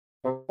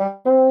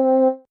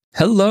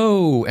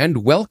Hello,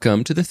 and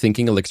welcome to the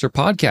Thinking Elixir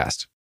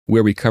podcast,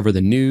 where we cover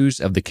the news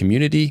of the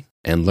community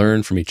and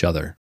learn from each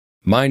other.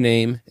 My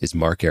name is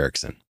Mark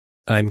Erickson.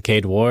 I'm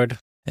Cade Ward.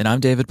 And I'm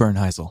David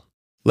Bernheisel.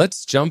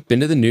 Let's jump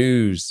into the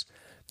news.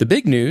 The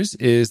big news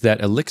is that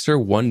Elixir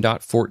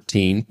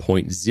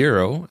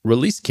 1.14.0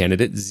 release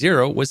candidate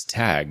 0 was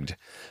tagged.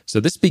 So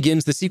this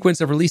begins the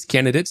sequence of release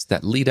candidates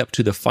that lead up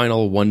to the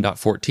final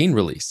 1.14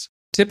 release.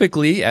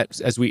 Typically,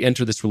 as we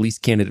enter this release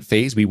candidate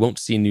phase, we won't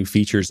see new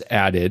features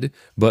added,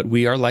 but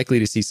we are likely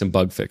to see some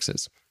bug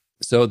fixes.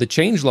 So the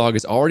changelog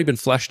has already been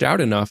fleshed out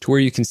enough to where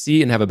you can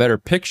see and have a better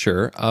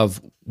picture of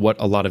what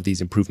a lot of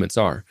these improvements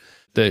are.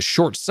 The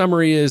short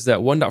summary is that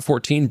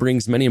 1.14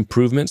 brings many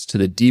improvements to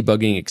the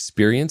debugging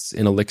experience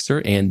in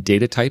Elixir and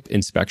data type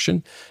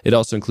inspection. It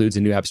also includes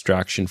a new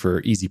abstraction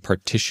for easy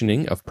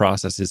partitioning of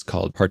processes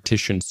called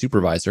Partition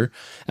Supervisor,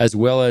 as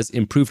well as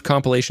improved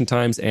compilation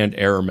times and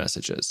error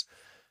messages.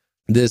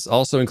 This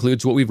also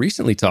includes what we've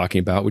recently talking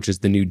about, which is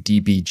the new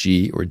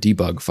DBG or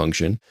debug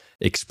function,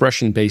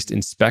 expression-based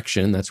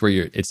inspection. That's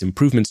where it's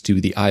improvements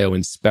to the IO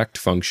inspect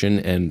function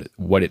and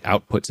what it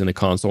outputs in the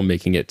console,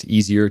 making it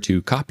easier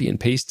to copy and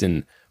paste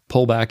and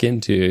pull back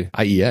into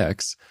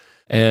IEX.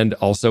 And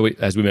also,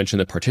 as we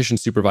mentioned, the partition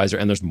supervisor,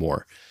 and there's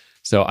more.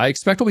 So I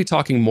expect we'll be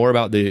talking more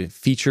about the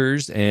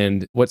features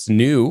and what's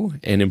new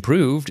and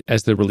improved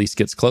as the release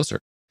gets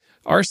closer.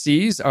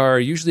 RCs are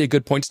usually a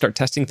good point to start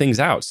testing things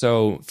out,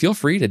 so feel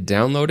free to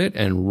download it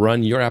and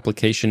run your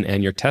application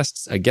and your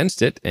tests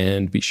against it,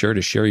 and be sure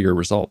to share your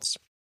results.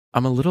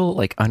 I'm a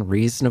little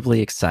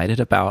unreasonably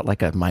excited about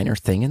a minor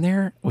thing in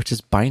there, which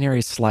is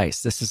binary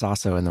slice. This is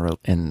also in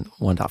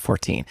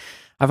 1.14.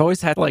 I've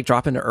always had to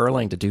drop into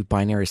Erlang to do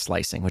binary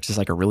slicing, which is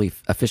a really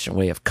efficient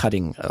way of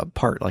cutting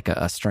apart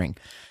a string.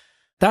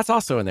 That's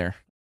also in there.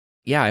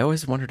 Yeah, I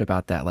always wondered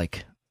about that,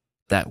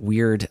 that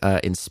weird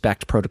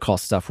inspect protocol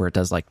stuff where it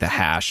does the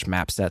hash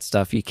map set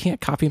stuff. You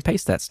can't copy and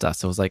paste that stuff.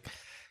 So it was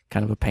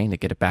kind of a pain to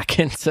get it back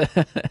into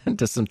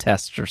some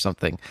tests or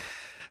something.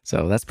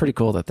 So that's pretty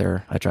cool that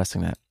they're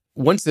addressing that.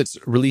 Once its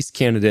release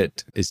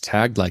candidate is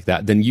tagged like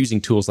that, then using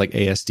tools like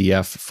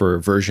ASDF for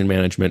version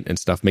management and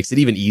stuff makes it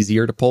even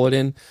easier to pull it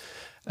in.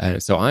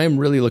 So I am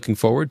really looking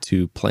forward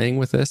to playing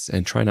with this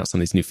and trying out some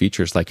of these new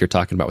features like you're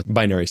talking about with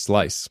binary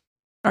slice.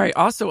 All right,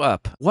 also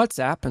up,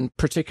 WhatsApp, and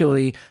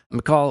particularly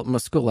Mikhail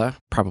Moskula,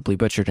 probably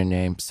butchered a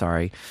name,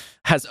 sorry,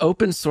 has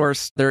open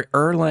sourced their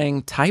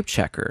Erlang type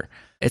checker.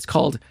 It's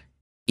called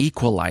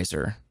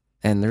Equalizer,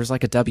 and there's a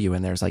W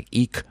in there. It's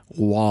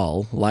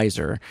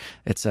equalizer.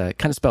 It's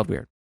kind of spelled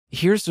weird.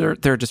 Here's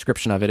their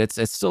description of it.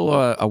 It's still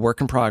a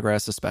work in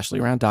progress, especially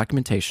around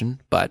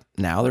documentation, but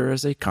now there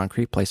is a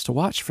concrete place to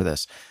watch for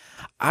this.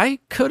 I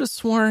could have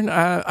sworn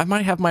I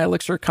might have my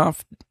Elixir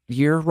Conf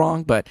year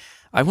wrong, but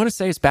I want to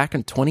say it's back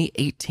in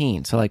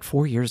 2018, so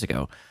 4 years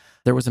ago.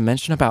 There was a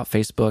mention about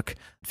Facebook.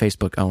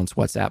 Facebook owns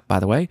WhatsApp, by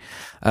the way,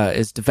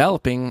 is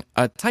developing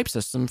a type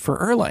system for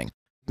Erlang.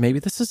 Maybe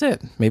this is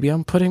it. Maybe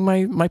I'm putting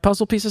my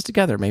puzzle pieces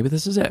together. Maybe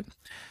this is it.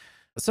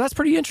 So that's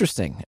pretty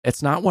interesting.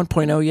 It's not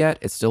 1.0 yet.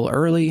 It's still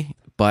early,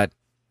 but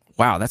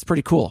wow, that's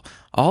pretty cool.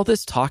 All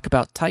this talk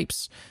about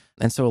types.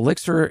 And so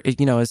Elixir,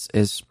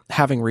 is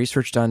having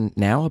research done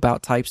now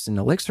about types in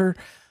Elixir.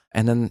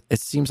 And then it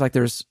seems like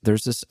there's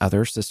this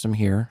other system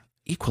here,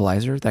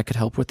 Equalizer, that could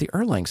help with the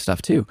Erlang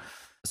stuff too.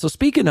 So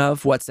speaking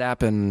of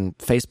WhatsApp and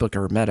Facebook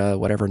or Meta,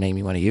 whatever name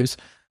you want to use,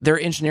 their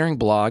engineering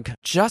blog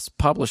just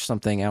published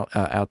something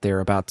out there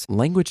about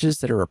languages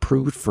that are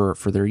approved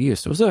for their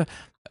use. It was an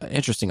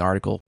interesting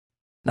article.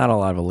 Not a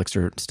lot of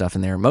Elixir stuff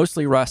in there.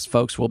 Mostly Rust.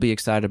 Folks will be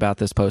excited about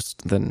this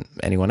post than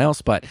anyone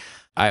else, but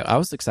I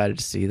was excited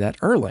to see that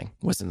Erlang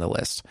was in the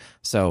list.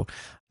 So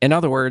in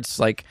other words,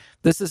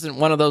 this isn't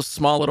one of those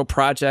small little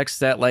projects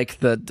that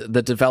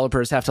the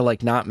developers have to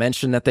not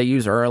mention that they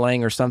use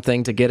Erlang or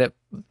something to get it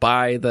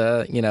by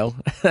the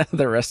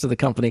the rest of the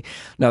company.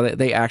 No,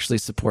 they actually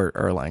support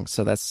Erlang.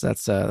 So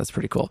that's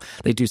pretty cool.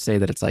 They do say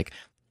that it's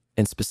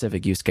in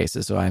specific use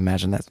cases. So I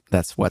imagine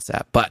that's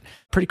WhatsApp. But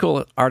pretty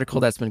cool article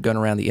that's been going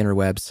around the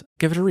interwebs.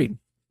 Give it a read.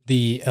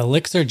 The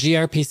Elixir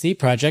gRPC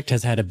project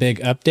has had a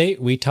big update.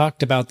 We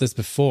talked about this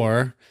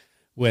before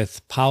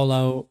with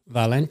Paolo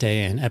Valente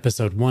in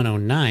episode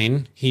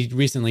 109. He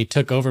recently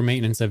took over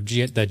maintenance of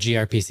the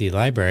gRPC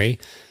library.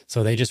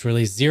 So they just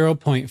released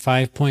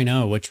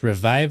 0.5.0, which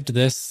revived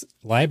this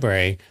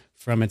library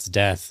from its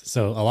death.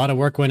 So a lot of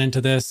work went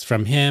into this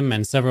from him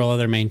and several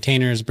other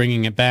maintainers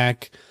bringing it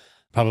back.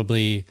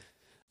 Probably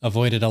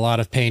avoided a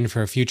lot of pain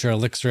for future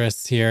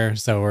Elixirists here.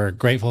 So we're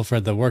grateful for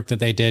the work that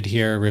they did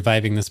here,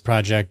 reviving this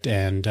project.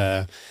 And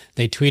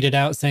they tweeted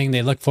out saying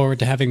they look forward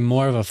to having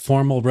more of a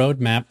formal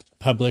roadmap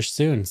published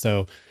soon.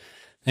 So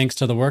thanks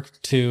to the work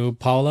to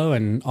Paulo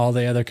and all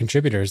the other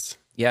contributors.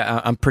 Yeah,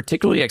 I'm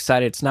particularly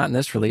excited. It's not in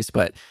this release,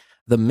 but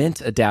the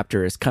Mint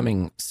adapter is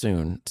coming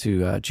soon to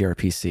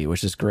gRPC,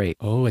 which is great.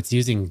 Oh, it's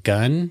using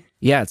Gun?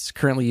 Yeah, it's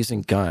currently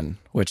using Gun,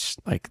 which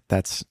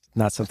that's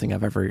not something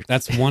I've ever.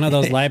 That's one of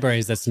those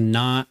libraries that's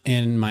not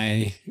in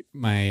my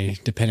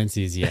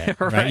dependencies yet.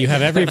 Right? You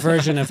have every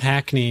version of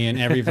Hackney and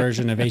every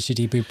version of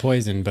HTTP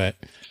Poison, but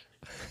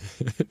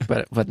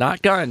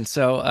not Gun.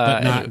 So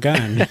but not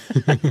Gun.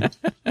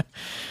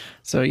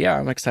 So yeah,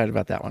 I'm excited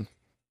about that one.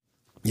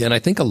 Yeah, and I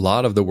think a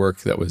lot of the work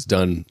that was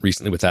done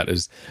recently with that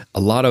is a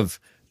lot of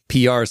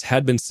PRs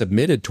had been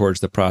submitted towards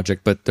the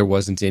project, but there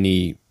wasn't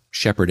any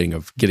shepherding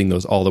of getting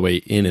those all the way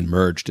in and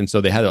merged. And so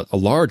they had a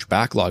large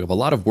backlog of a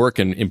lot of work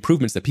and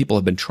improvements that people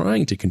have been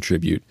trying to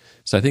contribute.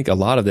 So I think a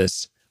lot of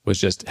this was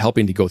just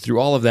helping to go through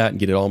all of that and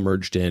get it all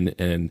merged in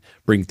and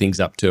bring things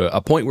up to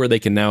a point where they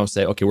can now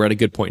say, okay, we're at a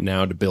good point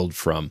now to build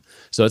from.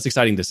 So it's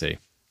exciting to see.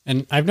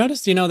 And I've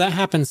noticed, that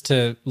happens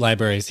to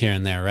libraries here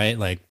and there, right?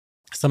 Like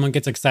someone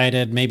gets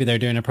excited, maybe they're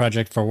doing a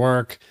project for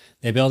work,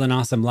 they build an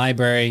awesome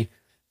library,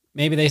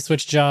 maybe they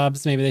switch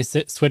jobs, maybe they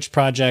switch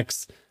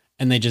projects,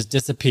 and they just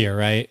disappear,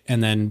 right?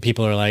 And then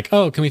people are like,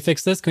 oh, can we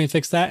fix this? Can we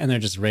fix that? And they're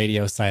just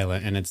radio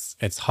silent. And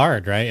it's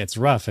hard, right? It's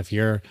rough if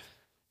you're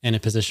in a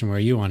position where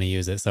you want to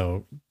use it.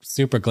 So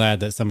super glad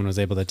that someone was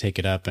able to take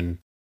it up and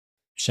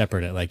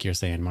shepherd it, like you're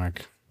saying,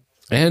 Mark.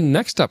 And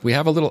next up, we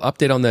have a little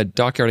update on the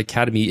Dockyard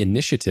Academy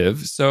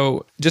initiative.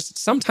 So just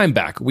some time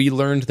back, we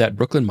learned that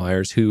Brooklyn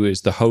Myers, who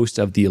is the host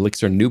of the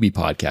Elixir Newbie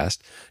podcast,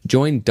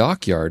 joined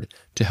Dockyard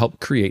to help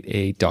create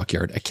a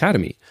Dockyard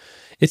Academy.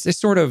 It's a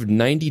sort of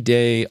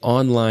 90-day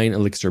online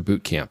Elixir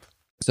bootcamp.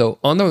 So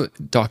on the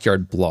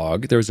Dockyard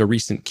blog, there's a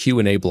recent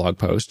Q&A blog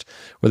post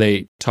where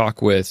they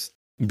talk with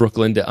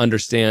Brooklyn to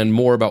understand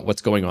more about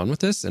what's going on with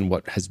this and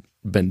what has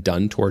been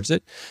done towards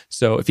it.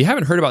 So if you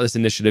haven't heard about this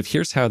initiative,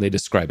 here's how they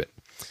describe it.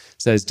 It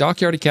says,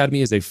 Dockyard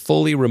Academy is a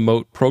fully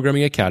remote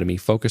programming academy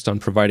focused on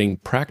providing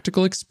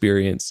practical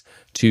experience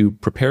to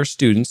prepare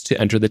students to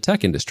enter the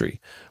tech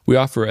industry. We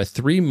offer a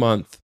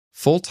 3-month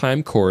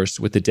full-time course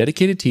with a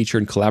dedicated teacher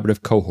and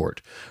collaborative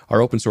cohort.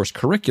 Our open source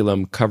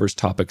curriculum covers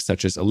topics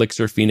such as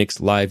Elixir, Phoenix,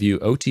 LiveView,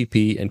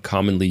 OTP, and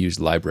commonly used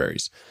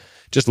libraries.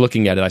 Just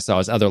looking at it, I saw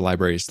as other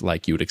libraries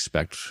like you would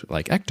expect,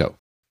 like Ecto.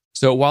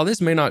 So while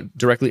this may not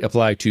directly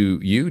apply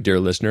to you, dear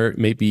listener,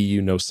 maybe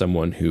you know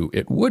someone who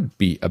it would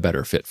be a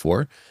better fit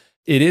for.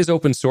 It is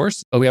open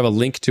source. We have a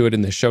link to it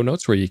in the show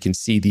notes where you can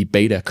see the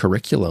beta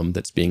curriculum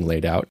that's being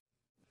laid out.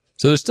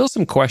 So there's still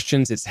some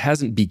questions. It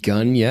hasn't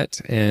begun yet,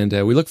 and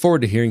we look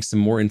forward to hearing some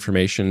more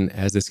information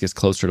as this gets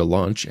closer to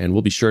launch, and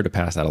we'll be sure to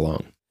pass that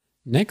along.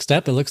 Next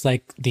up, it looks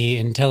like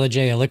the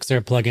IntelliJ Elixir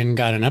plugin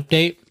got an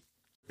update.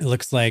 It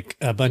looks like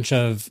a bunch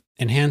of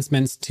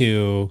enhancements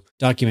to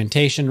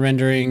documentation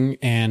rendering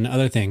and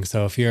other things.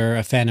 So if you're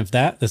a fan of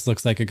that, this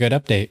looks like a good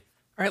update.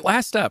 All right,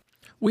 last up,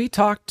 we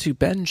talked to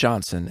Ben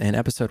Johnson in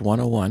episode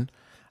 101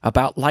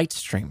 about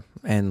Lightstream.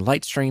 And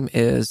Lightstream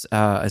is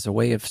a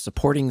way of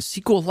supporting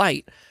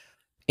SQLite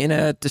in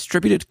a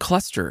distributed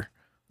cluster,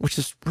 which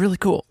is really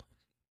cool.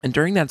 And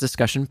during that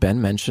discussion,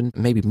 Ben mentioned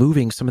maybe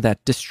moving some of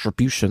that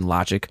distribution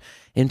logic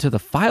into the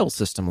file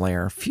system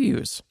layer of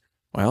Fuse.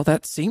 Well,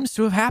 that seems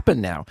to have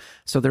happened now.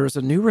 So there is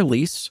a new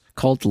release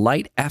called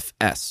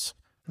LightFS,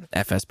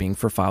 FS being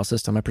for file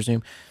system, I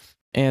presume.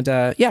 And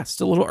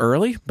still a little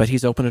early, but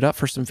he's opened it up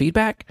for some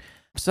feedback.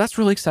 So that's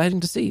really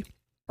exciting to see.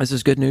 This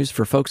is good news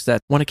for folks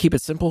that want to keep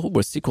it simple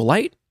with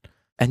SQLite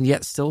and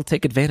yet still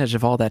take advantage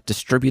of all that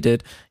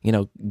distributed,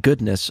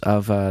 goodness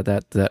of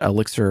that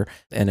Elixir.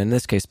 And in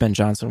this case, Ben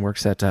Johnson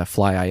works at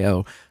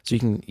Fly.io. So you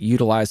can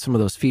utilize some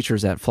of those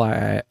features at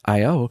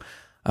Fly.io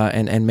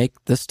and make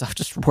this stuff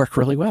just work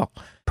really well.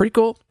 Pretty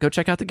cool. Go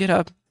check out the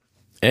GitHub.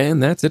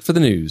 And that's it for the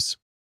news.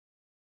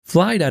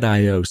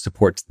 Fly.io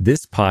supports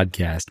this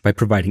podcast by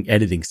providing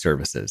editing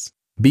services.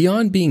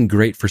 Beyond being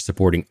great for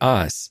supporting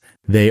us,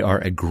 they are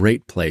a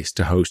great place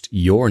to host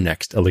your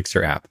next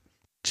Elixir app.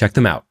 Check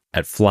them out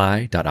at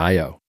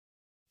fly.io.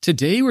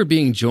 Today, we're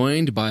being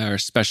joined by our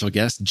special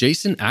guest,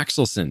 Jason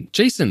Axelson.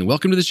 Jason,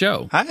 welcome to the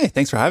show. Hi,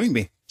 thanks for having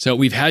me. So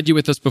we've had you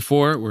with us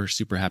before. We're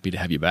super happy to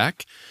have you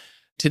back.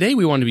 Today,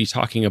 we want to be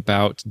talking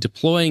about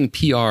deploying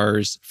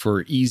PRs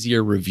for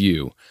easier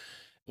review.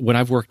 When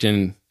I've worked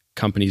in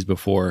companies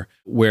before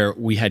where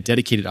we had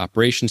dedicated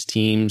operations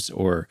teams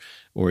or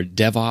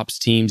DevOps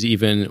teams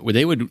even, where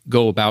they would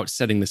go about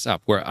setting this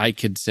up, where I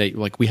could say,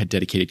 like, we had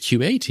dedicated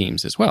QA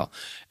teams as well.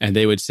 And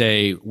they would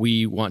say,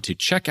 we want to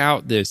check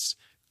out this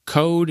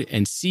code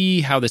and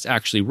see how this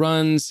actually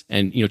runs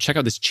and, check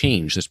out this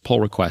change, this pull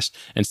request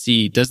and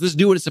see, does this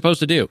do what it's supposed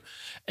to do?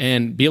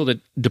 And be able to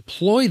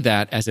deploy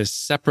that as a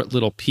separate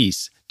little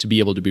piece to be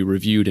able to be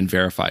reviewed and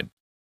verified.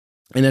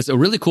 And that's a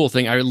really cool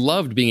thing. I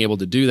loved being able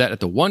to do that at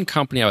the one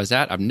company I was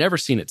at. I've never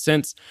seen it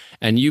since.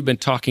 And you've been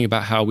talking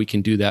about how we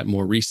can do that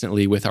more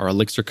recently with our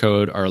Elixir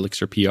code, our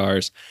Elixir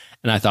PRs.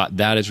 And I thought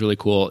that is really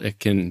cool. It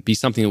can be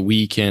something that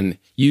we can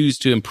use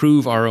to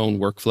improve our own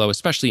workflow,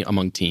 especially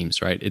among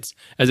teams, right? It's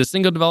as a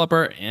single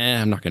developer,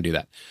 I'm not going to do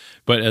that.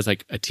 But as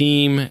like a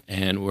team,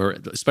 and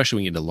especially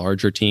when you get into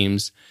larger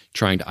teams,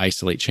 trying to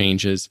isolate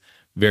changes,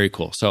 very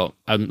cool. So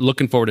I'm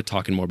looking forward to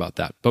talking more about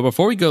that. But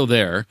before we go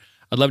there,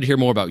 I'd love to hear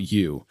more about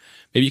you.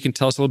 Maybe you can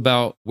tell us a little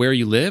about where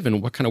you live and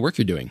what kind of work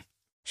you're doing.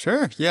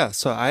 Sure. Yeah.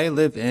 So I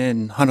live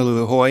in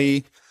Honolulu,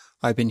 Hawaii.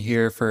 I've been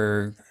here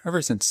for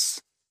ever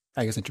since,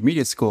 I guess,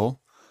 intermediate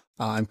school.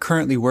 I'm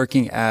currently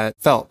working at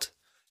Felt.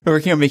 We're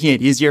working on making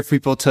it easier for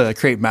people to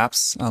create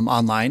maps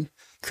online,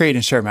 create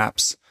and share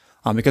maps.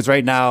 Because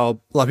right now,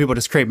 a lot of people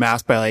just create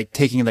maps by like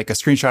taking like a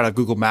screenshot of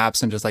Google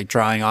Maps and just like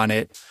drawing on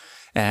it,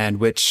 and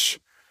which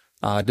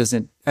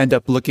doesn't end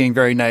up looking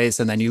very nice.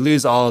 And then you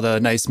lose all the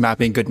nice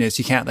mapping goodness.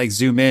 You can't like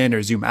zoom in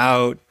or zoom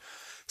out.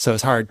 So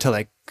it's hard to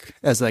like,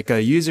 as like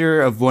a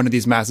user of one of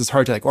these maps, it's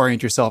hard to like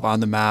orient yourself on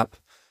the map.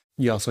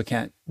 You also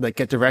can't like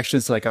get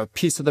directions to like a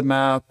piece of the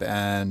map.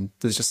 And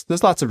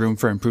there's lots of room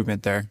for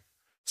improvement there.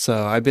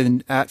 So I've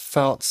been at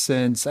Felt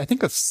since I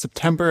think of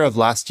September of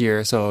last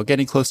year. So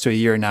getting close to a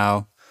year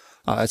now.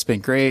 It's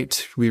been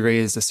great. We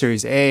raised a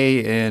Series A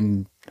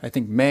in, I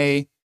think,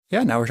 May.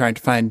 Yeah, now we're trying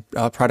to find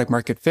product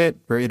market fit.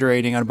 We're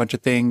iterating on a bunch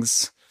of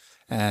things.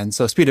 And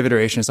so speed of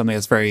iteration is something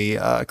that's very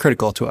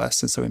critical to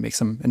us. And so we make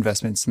some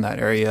investments in that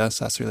area.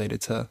 So that's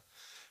related to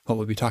what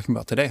we'll be talking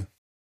about today.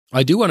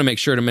 I do want to make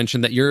sure to mention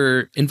that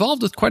you're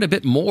involved with quite a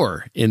bit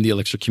more in the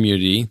Elixir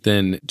community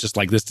than just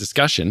like this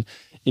discussion,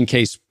 in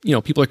case,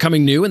 people are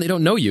coming new and they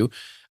don't know you.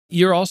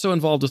 You're also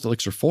involved with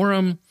Elixir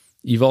Forum.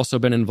 You've also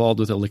been involved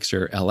with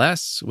Elixir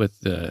LS, with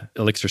the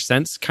Elixir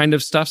Sense kind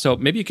of stuff. So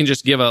maybe you can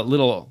just give a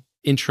little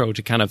intro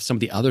to kind of some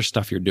of the other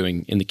stuff you're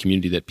doing in the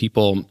community that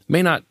people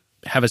may not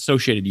have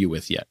associated you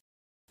with yet.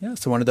 Yeah,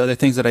 so one of the other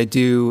things that I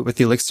do with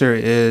the Elixir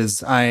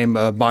is I'm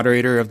a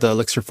moderator of the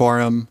Elixir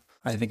Forum.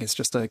 I think it's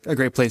just a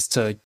great place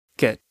to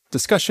get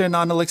discussion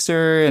on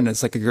Elixir, and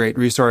it's like a great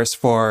resource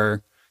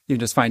for you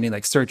just finding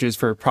like searches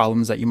for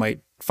problems that you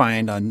might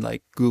find on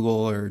like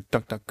Google or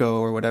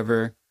DuckDuckGo or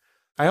whatever.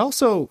 I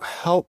also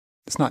help,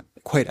 it's not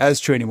quite as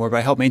true anymore, but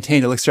I help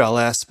maintain Elixir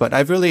LS, but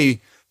I've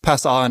really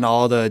passed on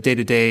all the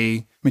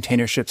day-to-day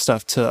maintainership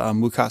stuff to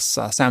Lukas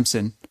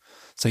Samson.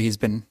 So he's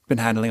been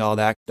handling all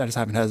that. I just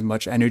haven't had as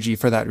much energy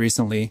for that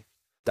recently.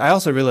 I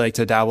also really like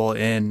to dabble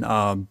in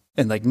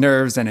like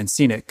Nerves and in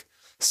Scenic.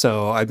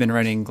 So I've been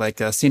running like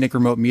a Scenic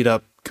remote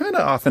meetup kind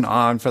of off and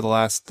on for the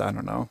last, I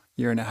don't know,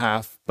 year and a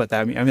half. But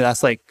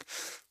that's like,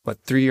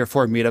 3 or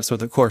 4 meetups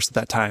over the course of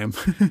that time.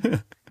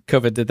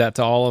 COVID did that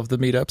to all of the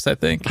meetups, I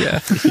think.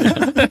 Yeah.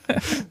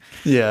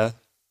 Yeah.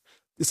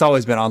 It's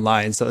always been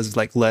online, so it's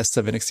like less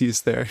of an excuse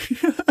there.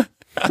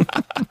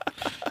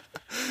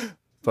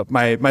 But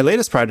my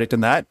latest project in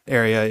that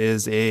area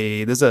is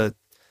there's a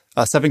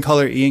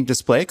 7-color e-ink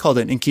display called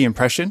an Inky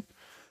Impression.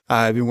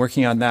 I've been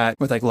working on that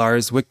with like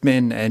Lars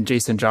Wickman and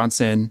Jason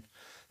Johnson.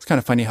 It's kind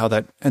of funny how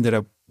that ended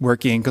up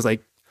working, because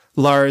like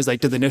Lars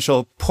like did the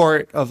initial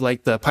port of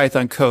like the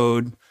Python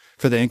code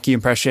for the Inky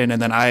Impression, and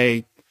then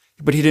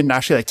but he didn't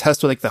actually like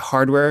test with like the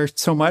hardware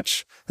so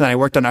much. And then I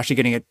worked on actually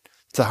getting it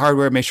to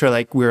hardware, make sure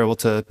like we were able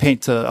to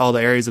paint to all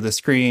the areas of the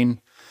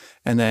screen.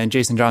 And then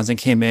Jason Johnson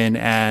came in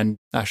and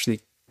actually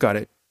got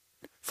it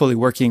fully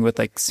working with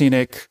like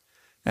Scenic,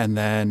 and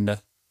then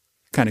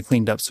kind of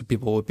cleaned up so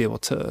people would be able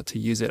to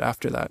use it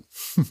after that.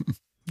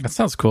 That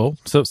sounds cool.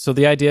 So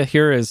the idea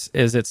here is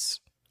it's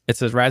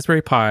a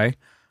Raspberry Pi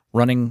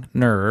running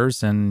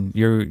Nerves, and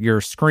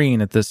your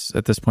screen at this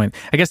point.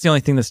 I guess the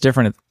only thing that's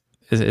different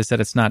is that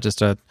it's not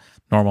just a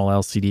normal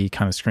LCD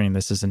kind of screen.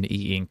 This is an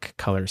e-ink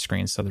color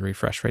screen, so the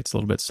refresh rate's a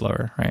little bit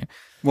slower, right?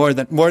 More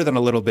than a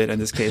little bit in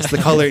this case. The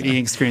color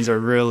e-ink screens are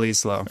really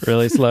slow.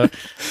 Really slow?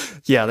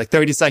 Yeah, like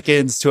 30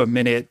 seconds to a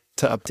minute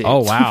to update. Oh,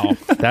 wow.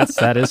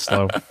 That is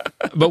slow.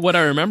 But what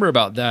I remember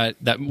about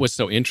that was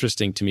so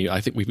interesting to me, I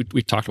think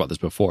we've talked about this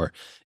before.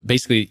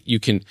 Basically, you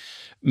can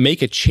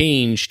make a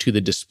change to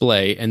the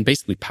display and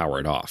basically power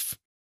it off.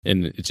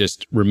 And it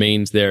just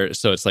remains there.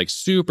 So it's like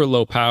super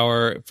low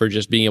power for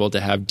just being able to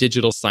have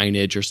digital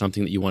signage or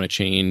something that you want to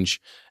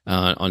change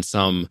on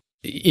some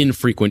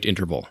infrequent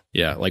interval.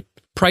 Yeah, like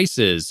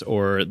prices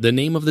or the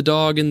name of the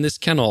dog in this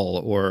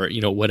kennel or,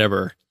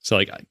 whatever. So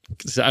like,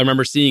 I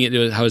remember seeing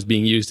it, how it was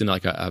being used in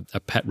like a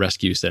pet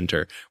rescue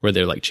center where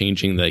they're like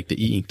changing like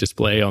the e-ink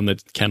display on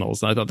the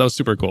kennels. I thought that was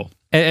super cool.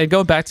 And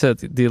going back to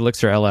the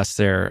Elixir LS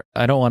there,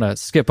 I don't want to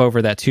skip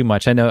over that too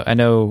much. I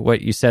know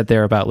what you said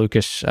there about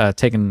Lukas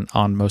taking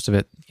on most of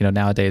it,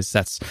 nowadays.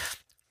 That's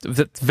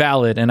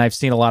valid. And I've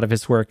seen a lot of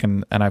his work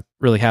and I'm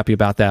really happy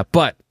about that.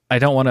 But I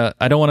don't want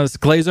to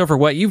glaze over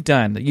what you've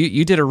done.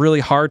 You did a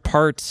really hard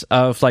part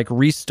of like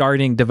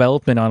restarting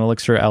development on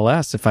Elixir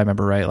LS, if I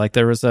remember right. Like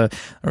there was a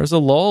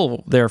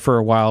lull there for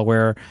a while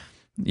where,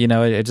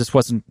 it just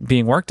wasn't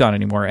being worked on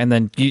anymore. And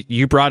then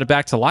you brought it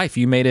back to life.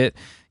 You made it,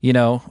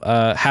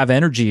 have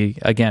energy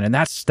again. And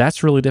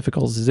that's really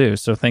difficult to do.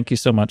 So thank you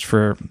so much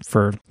for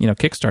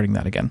kickstarting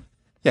that again.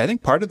 Yeah, I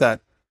think part of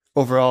that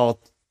overall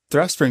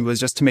thrusting was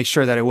just to make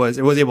sure that it was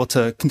able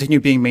to continue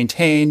being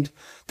maintained,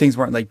 things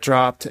weren't like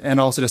dropped,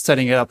 and also just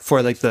setting it up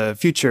for like the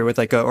future with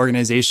like an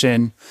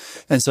organization.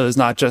 And so there's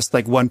not just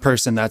like one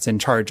person that's in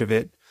charge of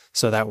it.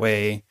 So that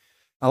way,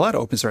 a lot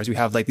of open source, we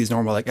have like these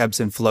normal like ebbs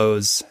and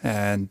flows.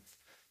 And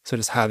so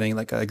just having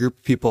like a group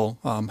of people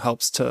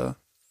helps to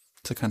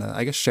kind of,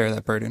 I guess, share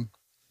that burden.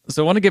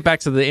 So I want to get back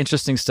to the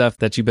interesting stuff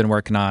that you've been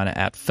working on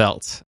at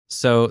Felt.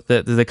 So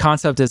the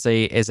concept is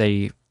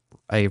a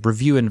a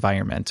review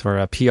environment or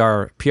a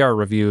PR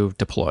review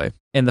deploy.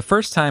 And the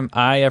first time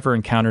I ever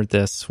encountered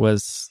this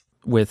was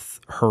with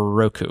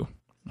Heroku.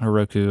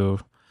 Heroku,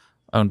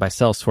 owned by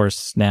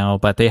Salesforce now,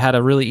 but they had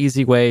a really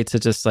easy way to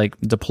just like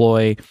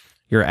deploy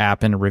your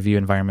app in a review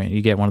environment.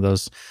 You get one of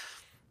those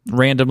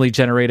randomly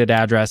generated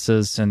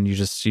addresses and you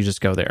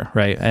just go there,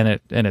 right? And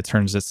it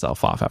turns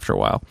itself off after a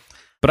while.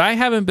 But I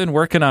haven't been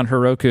working on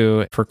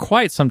Heroku for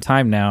quite some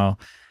time now.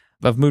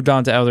 I've moved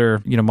on to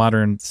other,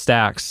 modern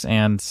stacks,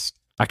 and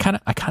I kind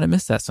of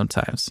miss that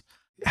sometimes.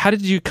 How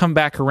did you come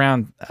back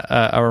around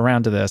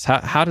to this?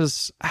 How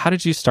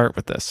did you start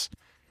with this?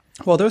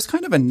 Well, there was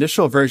kind of an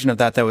initial version of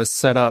that was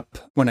set up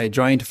when I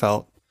joined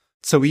Felt.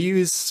 So we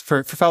use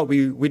for Felt,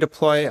 we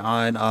deploy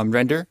on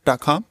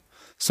render.com.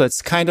 So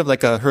it's kind of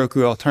like a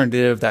Heroku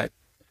alternative that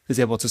is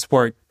able to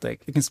support,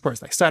 like, it can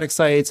support like static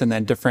sites and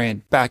then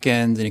different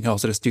backends. And you can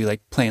also just do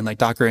like plain like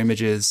Docker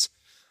images.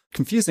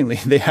 Confusingly,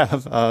 they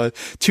have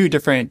two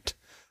different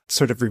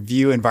sort of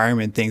review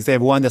environment things. They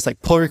have one that's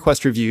like pull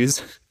request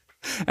reviews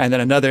and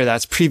then another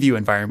that's preview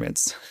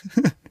environments.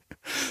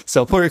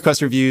 So pull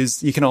request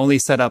reviews, you can only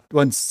set up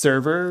one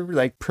server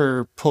like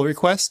per pull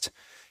request.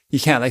 You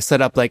can't like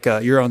set up like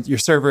your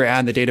server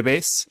and the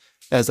database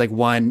as like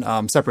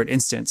one separate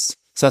instance.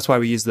 So that's why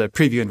we use the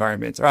preview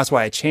environments, or that's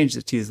why I changed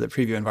it to use the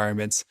preview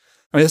environments.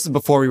 I mean, this is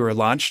before we were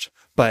launched,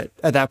 but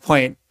at that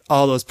point,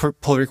 all those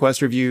pull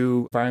request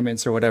review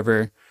environments or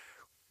whatever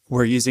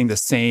were using the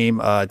same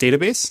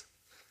database.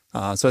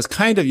 So it's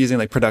kind of using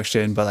like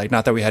production, but like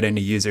not that we had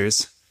any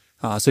users.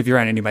 So if you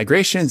ran any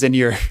migrations in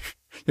your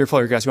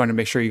pull requests, you want to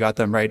make sure you got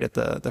them right at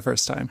the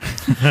first time.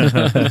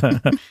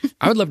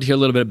 I would love to hear a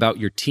little bit about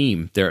your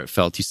team there at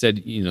Felt. You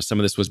said, some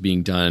of this was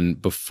being done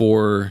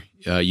before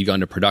you got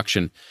into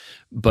production,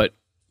 but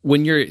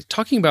when you're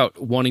talking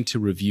about wanting to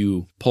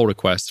review pull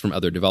requests from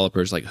other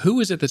developers, like who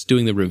is it that's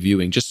doing the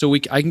reviewing? Just so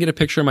I can get a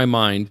picture in my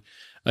mind.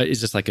 Is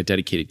this like a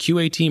dedicated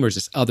QA team, or is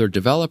this other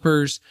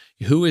developers?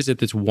 Who is it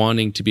that's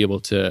wanting to be able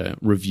to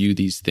review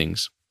these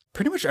things?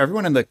 Pretty much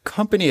everyone in the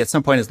company at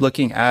some point is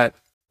looking at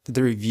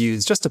the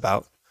reviews, just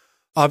about.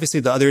 Obviously,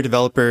 the other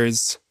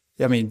developers,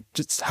 I mean,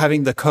 just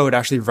having the code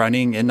actually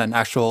running in an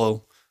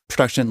actual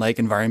production-like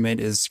environment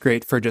is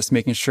great for just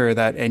making sure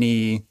that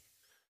any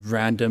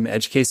random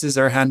edge cases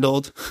are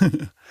handled.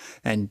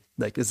 And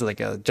like, this is like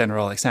a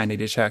general like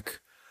sanity check.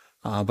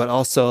 But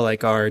also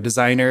like our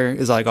designer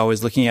is like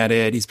always looking at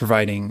it. He's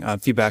providing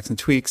feedbacks and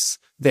tweaks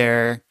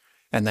there.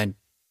 And then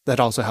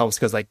that also helps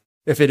because like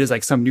if it is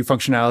like some new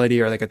functionality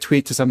or like a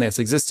tweak to something that's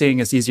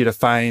existing, it's easier to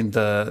find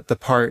the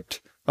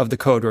part of the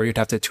code where you'd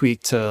have to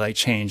tweak to like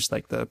change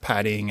like the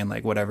padding and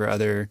like whatever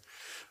other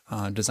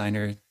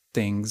designer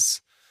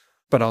things.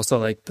 But also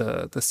like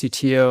the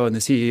CTO and the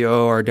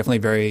CEO are definitely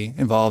very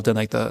involved in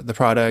like the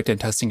product and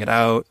testing it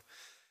out.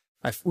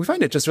 We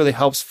find it just really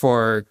helps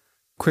for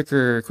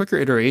quicker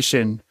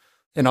iteration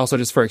and also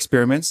just for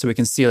experiments. So we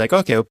can see like,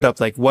 okay, we'll put up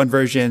like one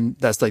version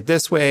that's like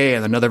this way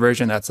and another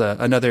version that's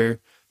another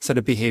set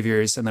of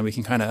behaviors. And then we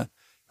can kind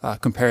of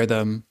compare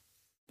them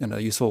in a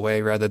useful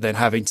way rather than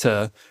having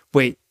to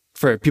wait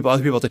for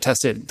other people to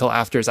test it until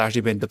after it's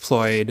actually been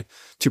deployed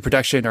to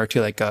production or to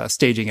like a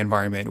staging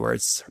environment where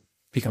it's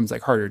becomes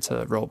like harder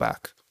to roll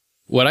back.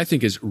 What I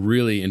think is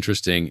really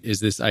interesting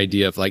is this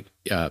idea of like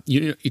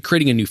you're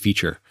creating a new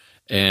feature,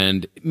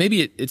 and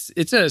maybe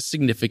it's a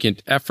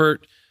significant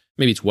effort.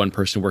 Maybe it's one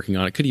person working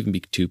on it. Could even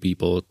be 2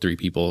 people, 3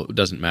 people. It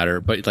doesn't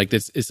matter. But like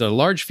this, it's a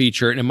large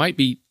feature, and it might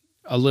be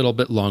a little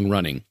bit long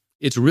running.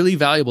 It's really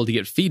valuable to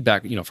get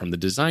feedback, from the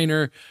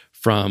designer,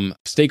 from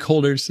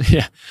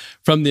stakeholders,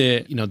 from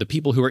the the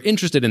people who are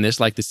interested in this,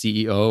 like the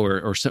CEO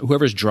or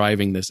whoever's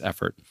driving this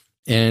effort.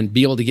 And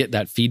be able to get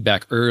that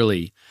feedback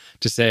early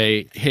to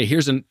say, hey,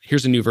 here's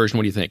a new version.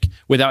 What do you think?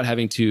 Without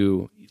having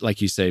to,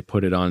 like you say,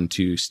 put it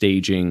onto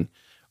staging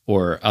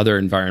or other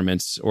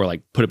environments, or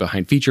like put it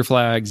behind feature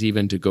flags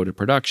even to go to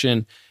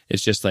production.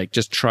 It's just like,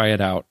 just try it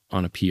out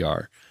on a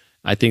PR.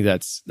 I think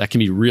that can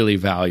be really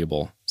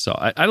valuable. So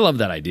I love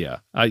that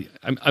idea. I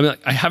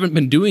haven't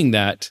been doing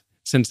that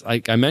since,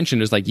 like I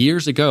mentioned, it was like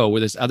years ago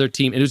with this other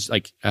team. It was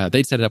like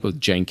they'd set it up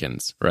with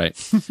Jenkins, right?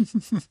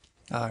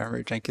 I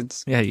remember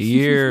Jenkins. Yeah,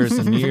 years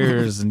and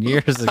years and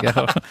years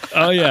ago.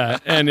 Oh, yeah.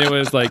 And it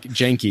was like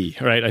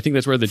janky, right? I think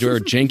that's where the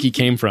word janky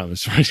came from.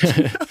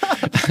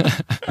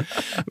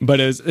 But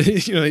it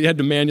was, you had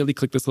to manually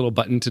click this little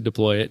button to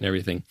deploy it and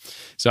everything.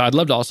 So I'd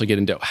love to also get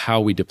into how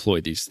we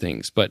deploy these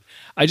things. But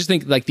I just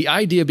think like the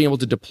idea of being able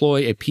to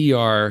deploy a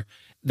PR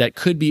that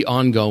could be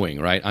ongoing,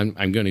 right?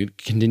 I'm going to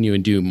continue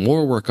and do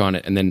more work on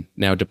it and then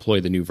now deploy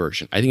the new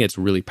version. I think it's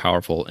really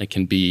powerful and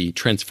can be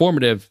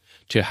transformative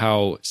to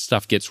how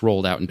stuff gets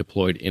rolled out and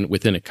deployed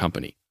within a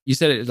company. You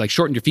said it like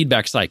shortened your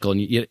feedback cycle and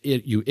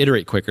you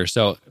iterate quicker.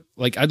 So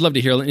like, I'd love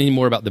to hear any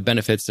more about the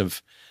benefits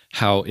of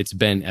how it's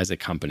been as a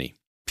company.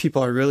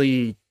 People are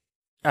really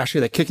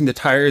actually like kicking the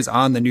tires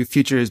on the new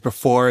features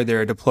before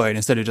they're deployed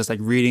instead of just like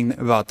reading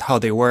about how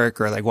they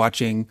work or like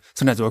watching.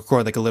 Sometimes we'll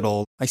record like a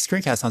little, like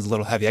screencast sounds a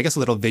little heavy. I guess a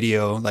little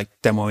video like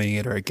demoing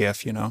it or a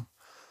GIF,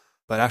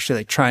 but actually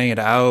like trying it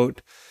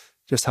out,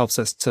 just helps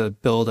us to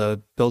build a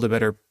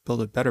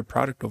better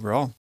product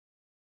overall.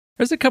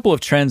 There's a couple of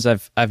trends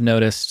I've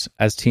noticed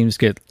as teams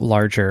get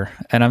larger,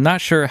 and I'm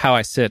not sure how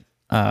I sit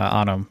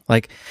on them.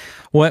 Like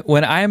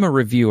when I am a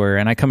reviewer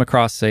and I come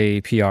across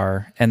a PR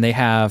and they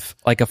have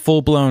like a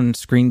full blown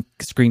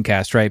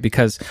screencast, right?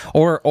 Because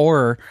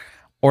or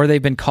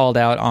they've been called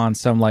out on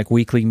some like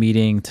weekly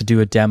meeting to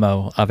do a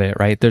demo of it,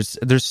 right? There's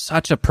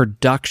such a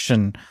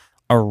production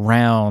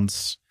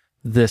around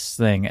this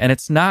thing, and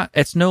it's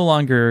no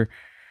longer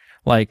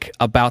like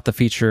about the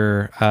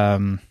feature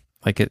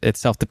like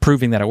itself, the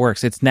proving that it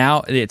works. It's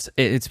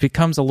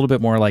becomes a little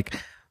bit more like,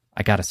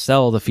 I got to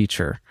sell the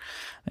feature.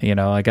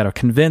 I got to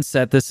convince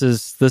that this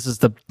is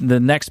the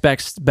next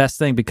best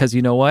thing, because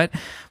you know what,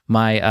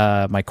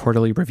 my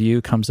quarterly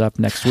review comes up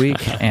next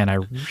week, and I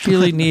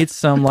really need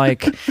some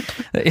like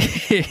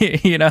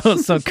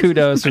some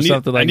kudos or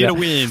something like that. I need a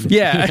win.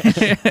 Yeah,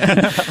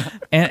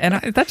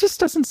 and that just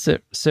doesn't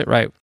sit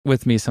right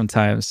with me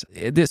sometimes.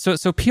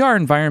 So PR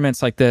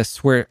environments like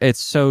this, where it's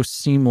so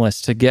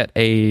seamless to get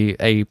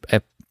a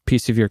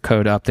piece of your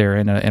code up there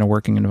in a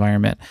working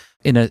environment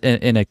in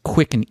a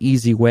quick and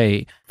easy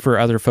way for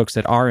other folks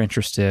that are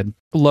interested.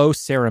 Low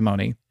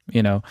ceremony,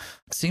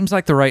 seems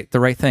like the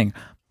right thing.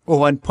 Well,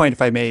 one point,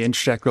 if I may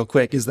interject real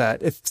quick, is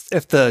that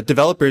if the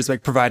developers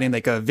like providing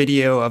like a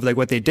video of like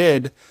what they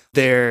did,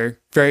 they're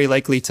very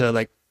likely to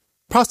like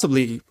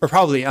possibly or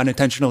probably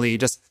unintentionally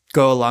just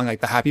go along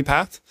like the happy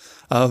path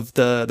of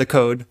the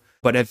code.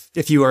 But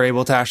if you are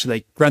able to actually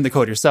like run the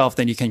code yourself,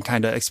 then you can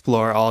kind of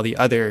explore all the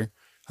other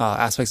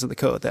aspects of the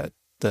code that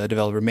the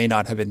developer may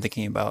not have been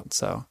thinking about.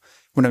 So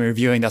when I'm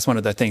reviewing, that's one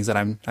of the things that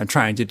I'm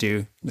trying to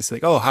do. It's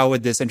like, oh, how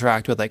would this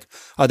interact with like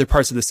other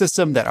parts of the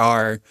system that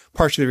are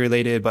partially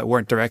related but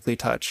weren't directly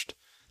touched?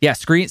 Yeah,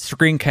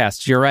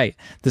 screencasts. You're right.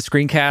 The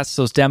screencasts,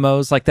 those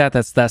demos like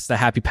that's the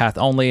happy path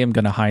only. I'm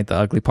going to hide the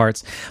ugly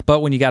parts.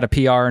 But when you got a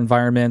PR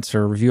environment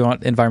or review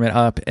environment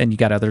up, and you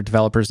got other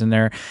developers in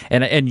there,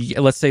 and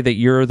let's say that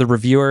you're the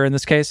reviewer in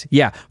this case,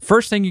 yeah,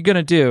 first thing you're going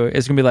to do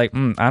is going to be like,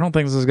 I don't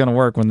think this is going to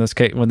work when this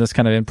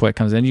kind of input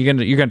comes in. You're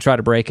going to try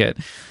to break it.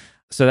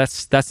 So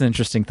that's an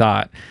interesting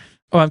thought.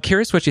 Oh, I'm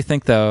curious what you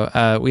think,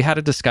 though. We had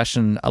a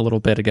discussion a little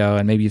bit ago,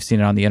 and maybe you've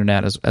seen it on the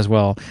internet as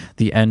well,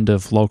 the end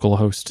of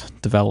localhost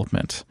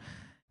development.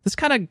 This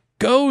kind of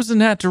goes in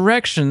that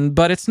direction,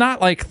 but it's not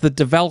like the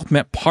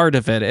development part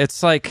of it.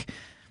 It's like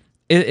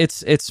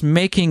it's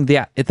making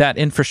that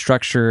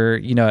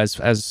infrastructure,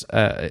 as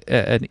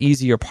an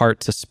easier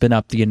part to spin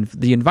up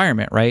the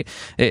environment, right?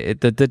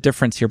 The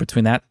difference here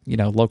between that,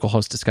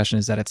 localhost discussion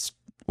is that it's,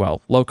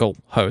 well, local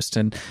host,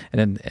 and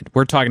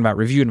we're talking about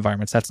review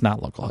environments. That's not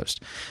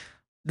localhost.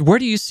 Where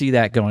do you see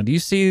that going? Do you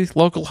see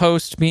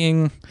localhost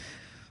being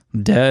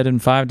dead in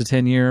 5 to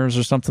 10 years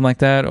or something like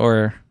that?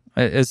 Or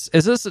is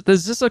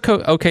this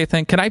a okay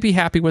thing? Can I be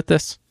happy with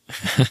this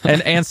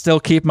and still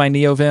keep my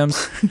NeoVims?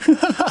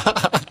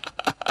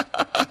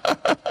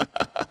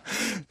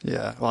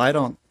 Yeah, well, I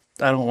don't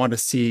want to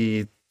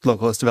see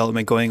localhost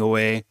development going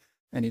away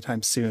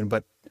anytime soon,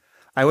 but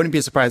I wouldn't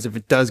be surprised if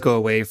it does go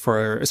away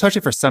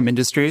especially for some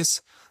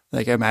industries.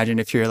 Like, I imagine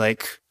if you're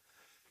like,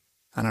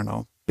 I don't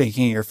know,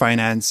 banking or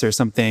finance or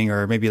something,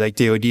 or maybe like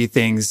DoD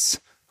things,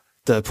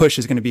 the push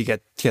is going to be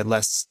get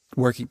less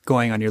work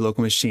going on your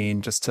local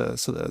machine, just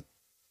so that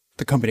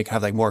the company can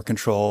have like more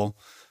control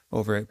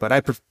over it. But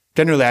I'd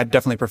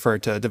definitely prefer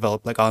to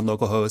develop like on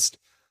localhost.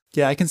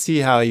 Yeah, I can see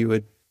how you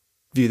would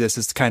view this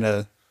as kind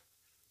of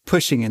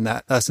pushing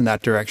us in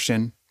that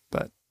direction.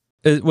 But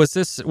was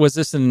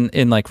this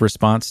in like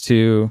response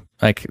to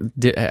like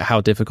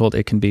how difficult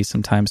it can be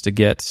sometimes to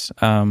get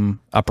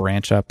a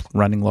branch up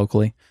running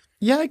locally?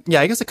 Yeah,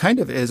 I guess it kind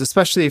of is,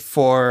 especially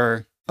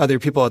for other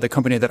people at the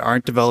company that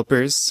aren't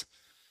developers.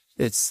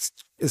 It's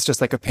just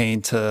like a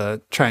pain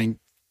to try and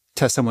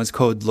test someone's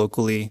code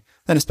locally.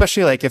 And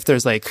especially like if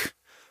there's like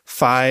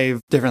 5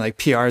 different like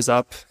PRs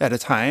up at a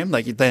time,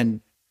 like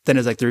then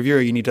as like the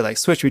reviewer, you need to like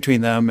switch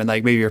between them, and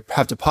like maybe you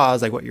have to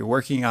pause like what you're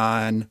working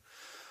on.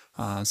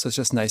 So it's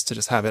just nice to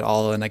just have it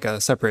all in like a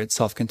separate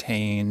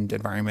self-contained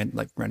environment,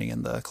 like running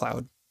in the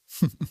cloud.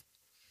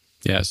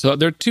 Yeah. So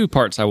there are 2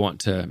 parts I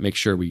want to make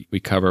sure we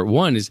cover.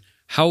 One is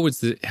how is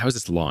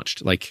this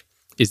launched? Like,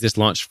 is this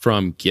launched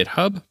from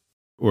GitHub,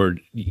 or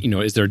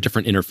is there a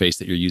different interface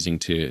that you're using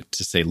to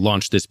say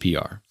launch this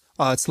PR?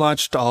 It's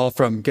launched all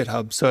from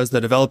GitHub. So as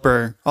the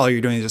developer, all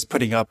you're doing is just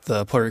putting up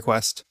the pull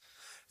request,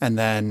 and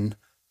then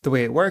the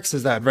way it works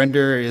is that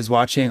Render is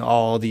watching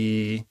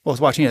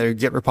it's watching their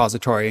Git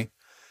repository,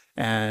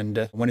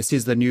 and when it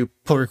sees the new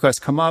pull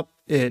request come up,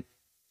 it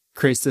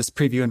creates this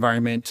preview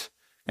environment.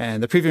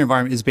 And the preview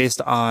environment is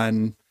based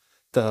on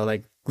the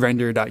like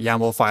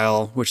render.yaml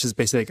file, which is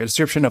basically like a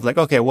description of like,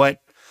 okay,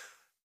 what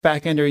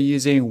backend are you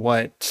using?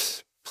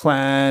 What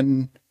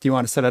plan do you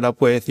want to set it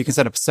up with? You can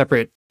set up a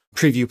separate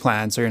preview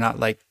plan, so you're not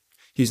like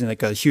using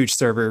like a huge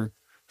server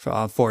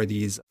for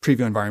these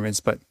preview environments,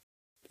 but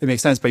it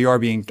makes sense, but you are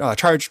being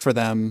charged for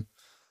them.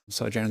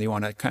 So generally you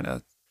want to kind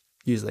of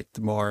use like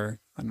the more,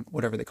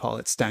 whatever they call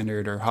it,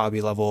 standard or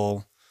hobby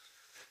level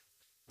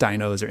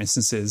dynos or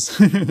instances.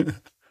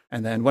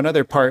 And then one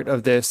other part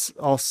of this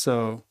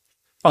also,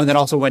 and then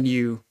also when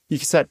you can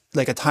set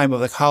like a time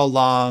of like how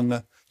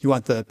long you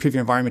want the preview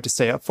environment to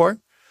stay up for.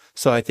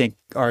 So I think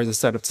ours is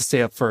set up to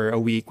stay up for a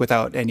week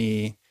without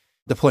any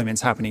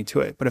deployments happening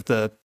to it. But if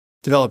the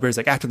developer is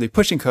like actively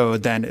pushing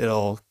code, then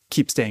it'll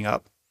keep staying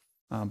up.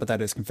 But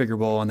that is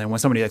configurable. And then when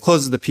somebody like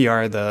closes the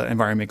PR, the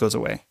environment goes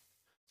away.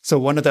 So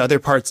one of the other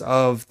parts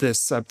of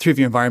this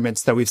preview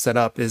environments that we've set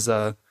up is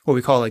what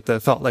we call like the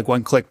Felt like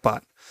one-click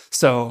bot.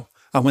 So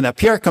when that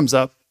PR comes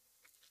up,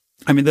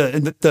 I mean,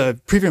 the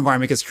preview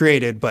environment gets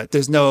created, but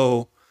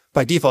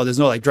by default, there's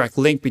no like direct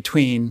link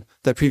between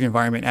the preview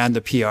environment and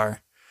the PR.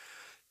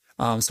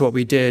 So what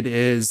we did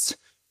is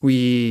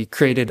we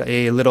created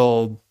a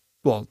little,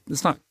 well,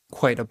 it's not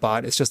quite a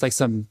bot. It's just like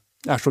some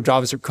actual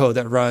JavaScript code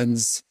that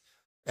runs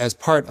as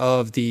part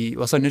of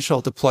it's an initial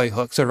deploy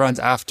hook. So it runs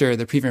after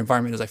the preview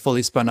environment is like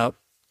fully spun up.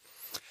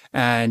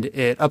 And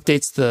it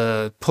updates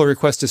the pull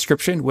request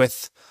description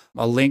with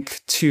a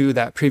link to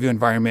that preview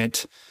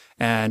environment.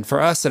 And for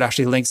us, it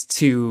actually links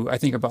to, I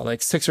think, about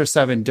like 6 or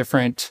 7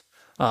 different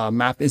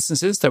map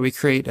instances that we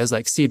create as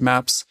like seed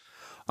maps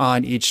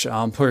on each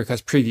pull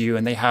request preview.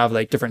 And they have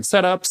like different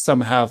setups.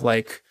 Some have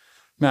like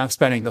maps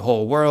spanning the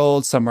whole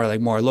world. Some are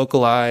like more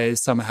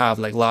localized. Some have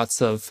like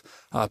lots of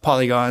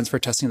polygons for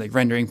testing like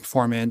rendering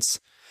performance.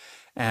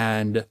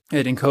 And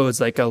it encodes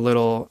like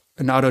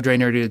an auto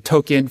generated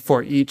token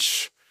for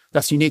each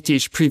that's unique to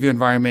each preview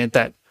environment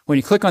that when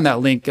you click on that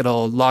link,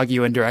 it'll log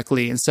you in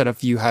directly instead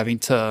of you having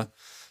to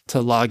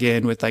log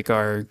in with like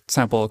our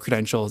sample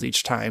credentials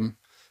each time.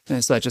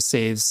 And so that just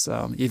saves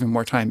even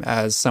more time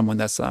as someone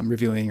that's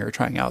reviewing or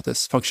trying out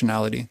this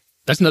functionality.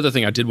 That's another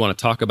thing I did want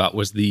to talk about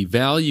was the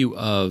value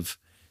of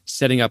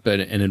setting up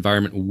an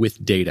environment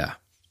with data,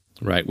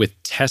 right?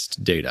 With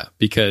test data.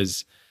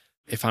 Because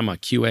if I'm a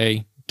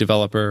QA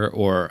developer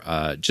or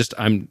just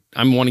I'm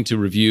wanting to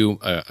review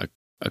a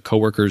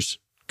coworker's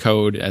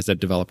code as a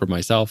developer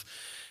myself,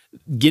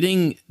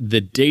 getting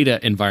the data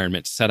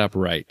environment set up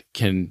right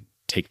can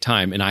take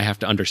time, and I have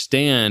to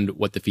understand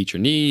what the feature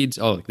needs.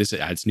 Oh, this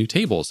adds new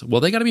tables.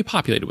 Well, they got to be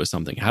populated with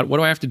something. What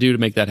do I have to do to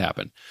make that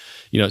happen?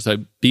 So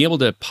being able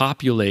to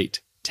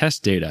populate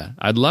test data,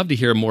 I'd love to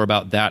hear more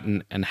about that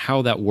and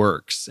how that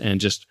works and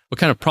just what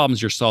kind of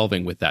problems you're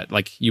solving with that.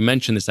 Like you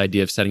mentioned this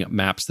idea of setting up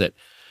maps that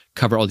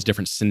cover all these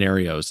different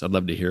scenarios. I'd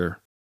love to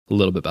hear a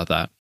little bit about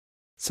that.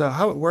 So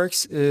how it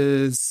works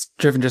is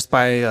driven just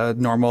by a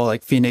normal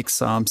like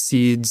Phoenix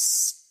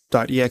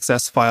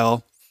seeds.exs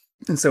file.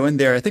 And so in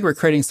there, I think we're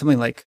creating something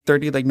like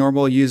 30 like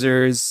normal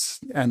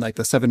users and like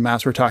the 7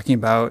 maps we're talking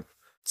about.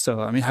 So,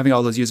 I mean, having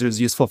all those users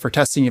is useful for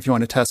testing if you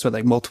want to test with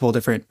like multiple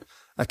different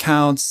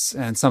accounts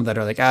and some that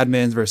are like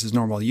admins versus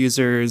normal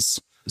users.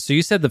 So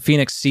you said the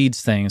Phoenix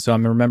seeds thing. So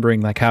I'm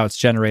remembering like how it's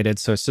generated.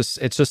 So it's just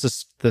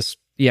this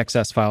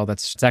EXS file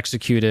that's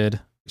executed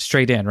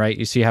straight in, right?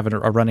 You see you have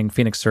a running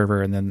Phoenix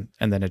server and then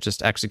it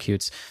just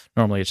executes.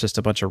 Normally it's just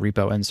a bunch of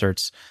repo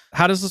inserts.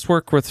 How does this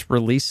work with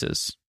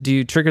releases? Do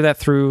you trigger that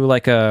through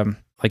like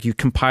you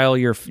compile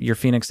your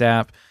Phoenix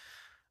app?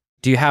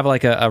 Do you have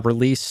like a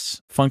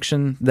release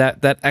function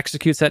that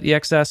executes that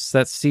EXS,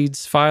 that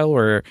seeds file,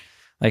 or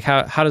like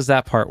how does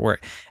that part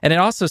work? And it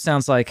also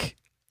sounds like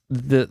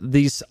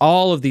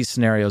all of these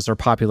scenarios are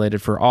populated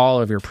for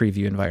all of your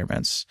preview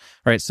environments,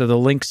 right? So the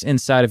links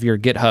inside of your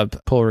GitHub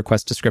pull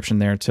request description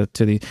there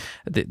to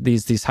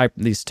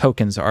these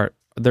tokens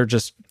they're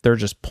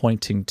just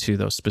pointing to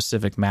those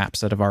specific maps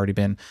that have already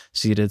been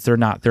seeded. They're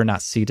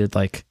not seeded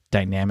like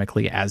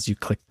dynamically as you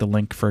click the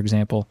link, for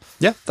example.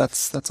 Yeah,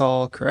 that's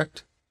all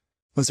correct.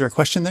 Was there a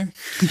question there?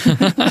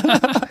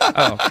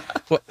 Oh,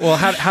 well,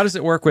 how does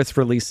it work with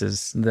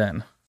releases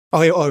then?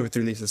 Oh, with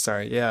releases.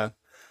 Sorry, yeah.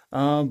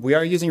 We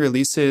are using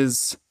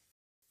releases,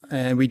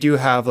 and we do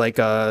have like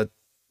a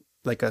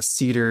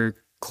seeder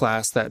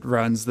class that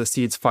runs the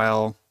seeds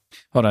file.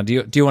 Hold on. Do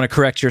you want to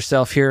correct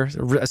yourself here?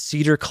 A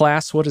seeder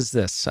class? What is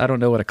this? I don't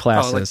know what a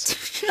class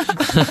is.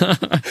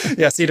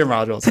 Yeah, seeder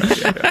modules.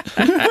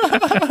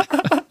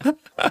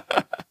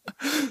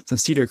 Some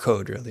seeder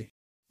code, really.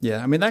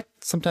 Yeah, I mean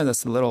sometimes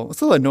it's a little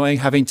annoying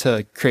having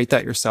to create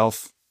that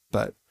yourself,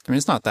 but I mean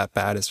it's not that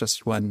bad. It's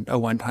just a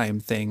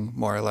one-time thing,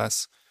 more or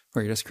less,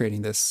 where you're just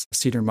creating this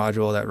seeder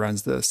module that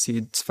runs the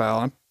seeds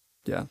file.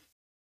 Yeah.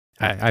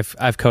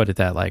 I've coded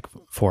that like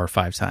 4 or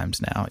 5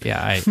 times now.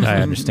 Yeah, I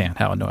understand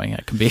how annoying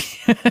it can be.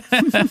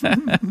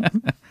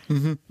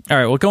 Mm-hmm. All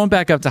right, well, going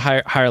back up to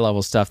higher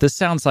level stuff, this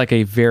sounds like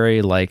a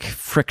very like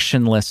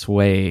frictionless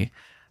way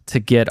to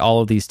get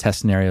all of these test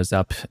scenarios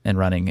up and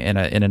running in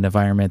an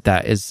environment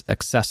that is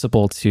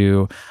accessible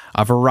to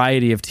a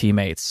variety of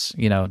teammates,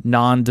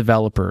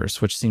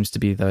 non-developers, which seems to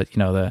be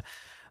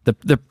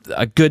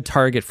a good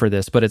target for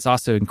this, but it's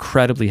also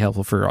incredibly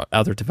helpful for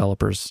other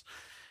developers,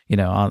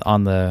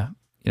 on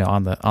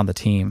the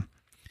team.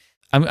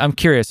 I'm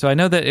curious. So I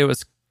know that it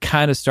was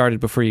kind of started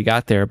before you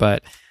got there,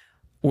 but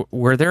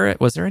was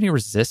there any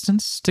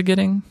resistance to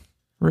getting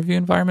review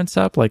environments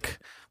up? Like,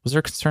 was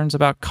there concerns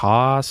about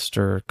cost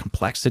or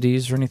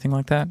complexities or anything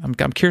like that? I'm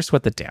curious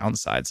what the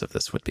downsides of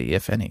this would be,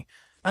 if any.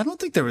 I don't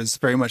think there was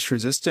very much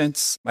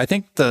resistance. I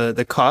think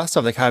the cost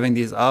of like having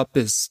these up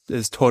is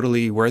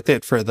totally worth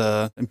it for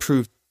the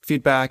improved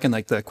feedback and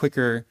like the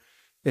quicker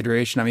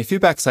iteration. I mean,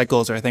 feedback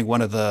cycles are, I think,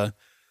 one of the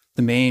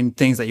main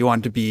things that you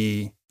want to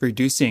be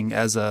reducing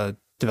as a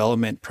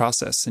development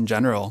process in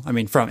general. I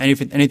mean, from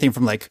anything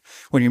from like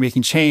when you're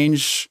making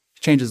changes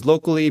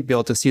locally, be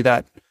able to see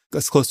that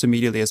as close to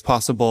immediately as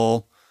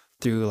possible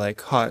through like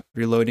hot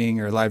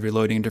reloading or live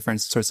reloading, different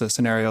sorts of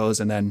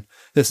scenarios. And then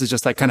this is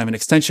just like kind of an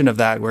extension of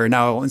that, where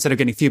now instead of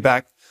getting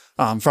feedback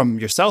from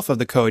yourself of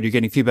the code, you're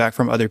getting feedback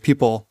from other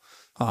people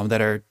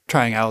that are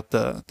trying out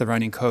the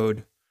running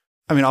code.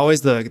 I mean,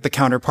 always the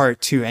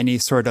counterpart to any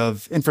sort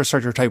of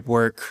infrastructure type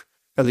work,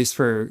 at least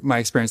for my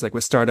experience, like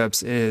with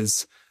startups,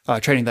 is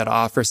trading that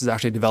off versus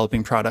actually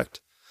developing product.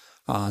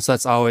 So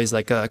that's always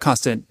like a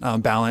constant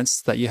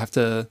balance that you have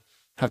to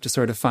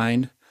sort of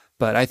find.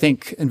 But I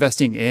think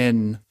investing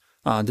in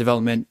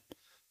development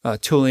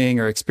tooling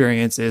or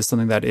experience is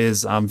something that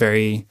is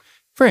very,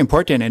 very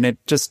important, and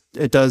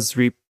it does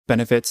reap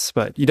benefits.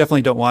 But you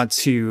definitely don't want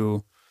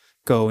to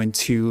go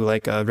into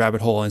like a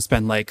rabbit hole and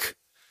spend like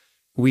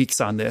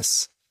weeks on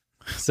this.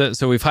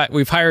 So we've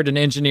hired an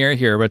engineer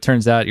here, but it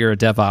turns out you're a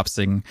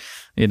DevOpsing,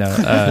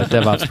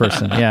 DevOps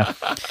person. Yeah,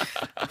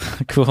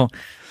 cool.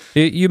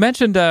 You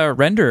mentioned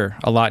Render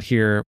a lot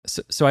here.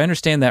 So I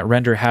understand that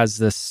Render has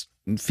this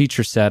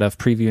feature set of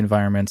preview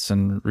environments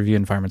and review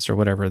environments, or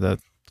whatever the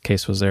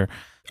case was there.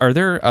 Are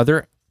there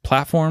other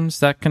platforms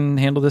that can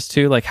handle this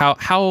too? Like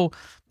how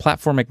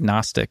platform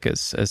agnostic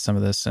is some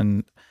of this?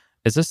 And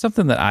is this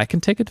something that I can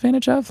take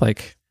advantage of?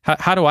 Like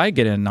how do I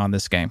get in on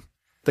this game?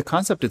 The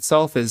concept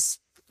itself is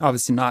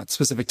obviously not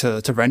specific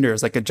to Render.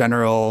 It's like a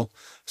general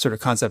sort of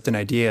concept and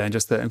idea, and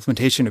just the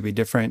implementation would be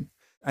different.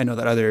 I know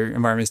that other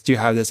environments do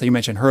have this. You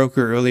mentioned Heroku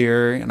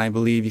earlier, and I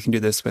believe you can do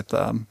this with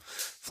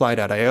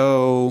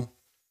Fly.io.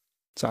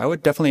 So I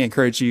would definitely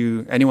encourage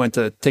anyone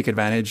to take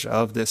advantage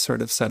of this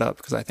sort of setup,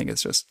 because I think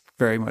it's just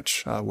very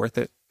much worth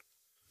it.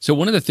 So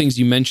one of the things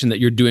you mentioned that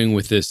you're doing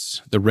with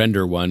the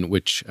Render one,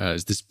 which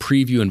is this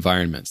preview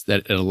environments,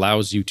 that it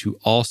allows you to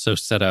also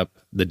set up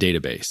the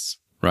database,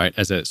 right?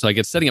 So like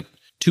it's setting up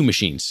two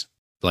machines,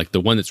 like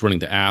the one that's running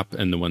the app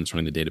and the one that's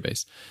running the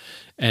database.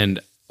 And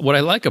what I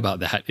like about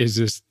that is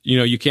just,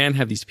 you can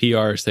have these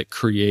PRs that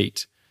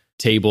create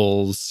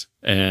tables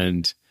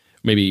and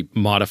maybe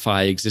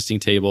modify existing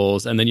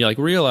tables. And then you like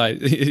realize,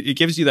 it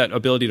gives you that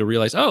ability to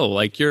realize, oh,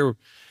 like you're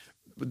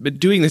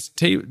doing this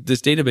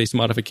database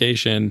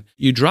modification,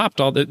 you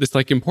dropped all this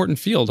like important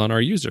field on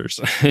our users,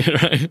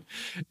 right?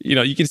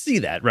 You can see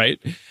that, right?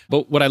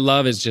 But what I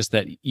love is just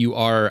that you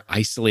are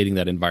isolating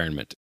that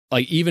environment.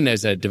 Like even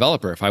as a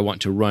developer, if I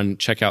want to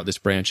check out this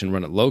branch and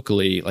run it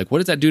locally, like what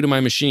does that do to my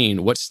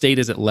machine? What state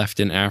is it left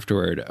in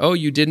afterward? Oh,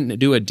 you didn't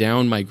do a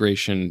down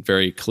migration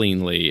very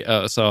cleanly.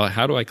 So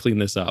how do I clean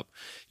this up?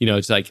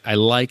 It's like, I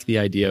like the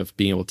idea of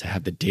being able to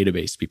have the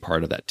database be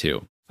part of that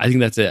too. I think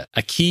that's a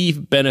key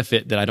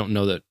benefit that I don't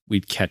know that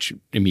we'd catch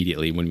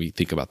immediately when we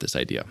think about this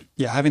idea.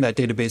 Yeah, having that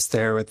database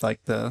there with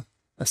like a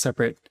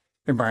separate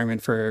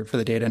environment for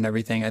the data and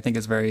everything, I think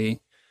is very,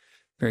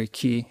 very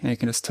key. And you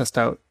can just test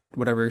out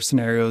whatever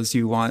scenarios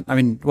you want. I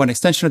mean, one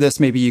extension of this,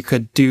 maybe you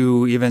could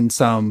do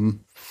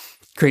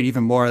create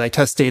even more like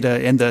test data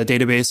in the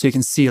database, so you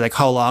can see like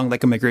how long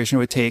like a migration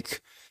would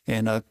take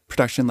in a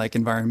production like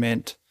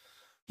environment.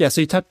 Yeah,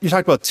 so you talked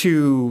about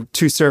two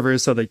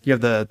servers, so like you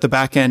have the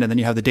back end and then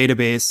you have the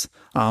database.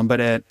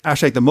 But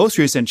actually, like the most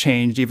recent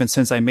change, even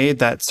since I made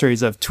that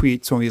series of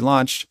tweets when we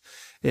launched,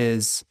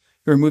 is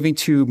we're moving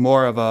to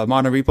more of a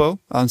monorepo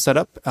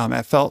setup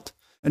at Felt.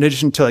 In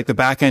addition to like the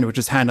back end, which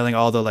is handling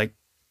all the like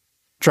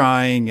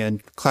drawing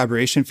and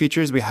collaboration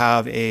features, we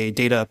have a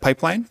data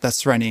pipeline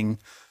that's running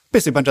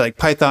basically a bunch of like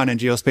Python and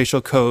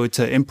geospatial code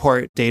to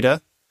import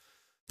data.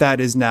 That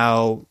is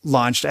now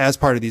launched as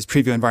part of these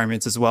preview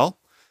environments as well.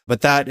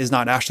 But that is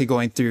not actually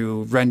going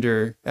through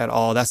Render at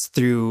all. That's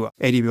through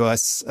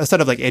AWS, a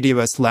set of like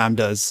AWS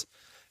Lambdas.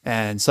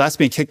 And so that's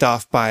being kicked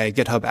off by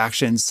GitHub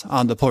Actions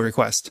on the pull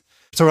request.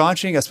 So we're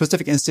launching a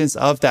specific instance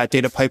of that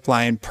data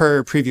pipeline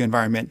per preview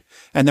environment,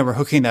 and then we're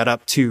hooking that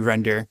up to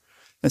Render.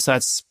 And so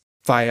that's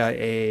via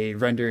a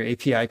Render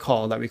API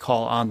call that we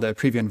call on the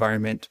preview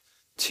environment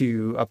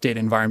to update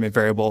environment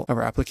variable of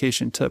our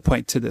application to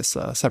point to this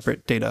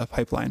separate data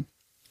pipeline.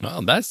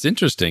 Well, that's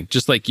interesting.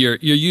 Just like you're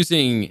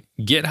using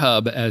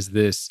GitHub as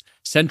this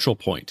central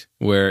point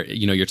where,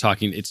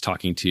 it's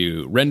talking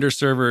to Render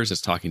servers,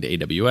 it's talking to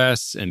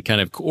AWS, and kind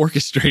of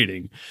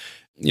orchestrating.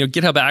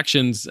 GitHub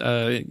Actions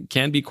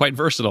can be quite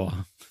versatile.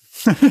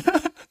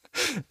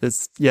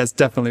 It's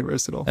definitely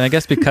versatile. And I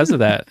guess because of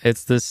that,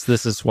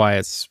 this is why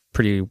it's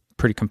pretty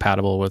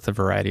compatible with a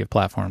variety of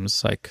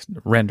platforms like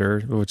Render,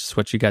 which is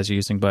what you guys are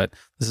using. But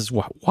this is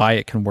why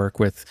it can work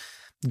with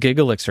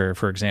GigElixir,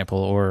 for example,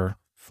 or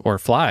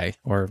Fly,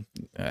 or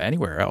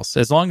anywhere else,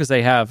 as long as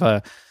they have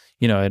an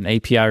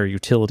API or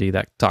utility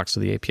that talks to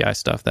the API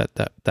stuff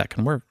that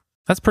can work.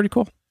 That's pretty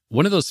cool.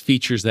 One of those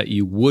features that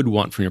you would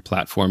want from your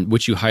platform,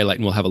 which you highlight,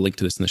 and we'll have a link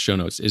to this in the show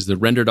notes, is the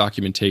Render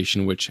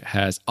documentation, which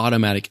has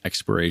automatic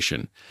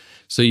expiration.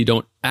 so you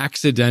don't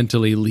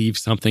accidentally leave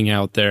something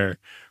out there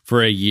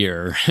for a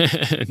year.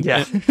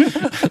 Yeah.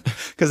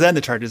 Because then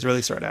the charges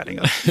really start adding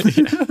up.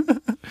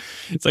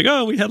 It's like,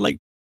 oh, we had like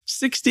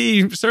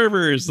 60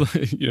 servers,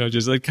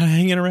 just like kind of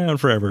hanging around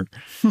forever.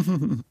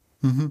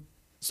 Mm-hmm.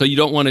 So you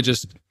don't want to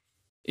just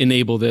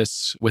enable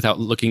this without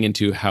looking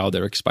into how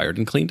they're expired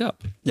and cleaned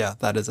up. Yeah,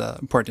 that is an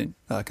important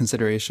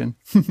consideration.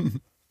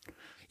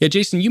 Yeah,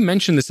 Jason, you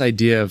mentioned this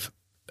idea of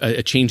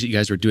a change that you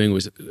guys were doing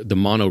was the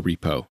mono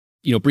repo.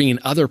 Bringing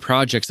other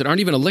projects that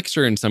aren't even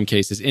Elixir in some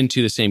cases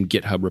into the same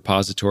GitHub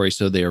repository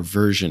so they are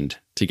versioned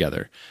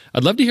together.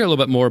 I'd love to hear a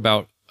little bit more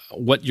about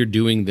what you're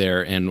doing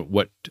there and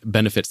what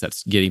benefits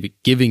that's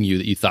giving you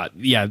that you thought,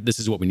 yeah, this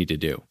is what we need to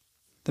do.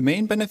 The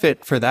main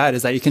benefit for that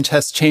is that you can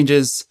test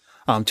changes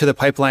to the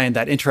pipeline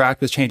that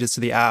interact with changes to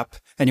the app,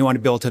 and you want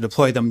to be able to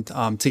deploy them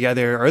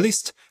together, or at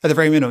least at the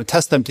very minimum,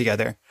 test them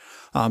together.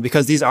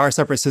 Because these are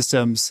separate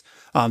systems,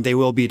 they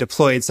will be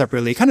deployed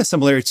separately, kind of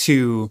similar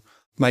to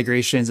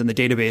migrations in the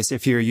database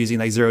if you're using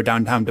like zero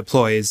downtime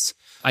deploys.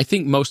 I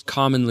think most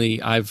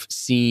commonly I've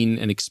seen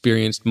and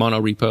experienced mono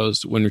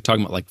repos when you're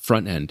talking about like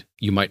front end.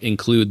 You might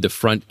include the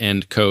front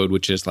end code,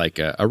 which is like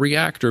a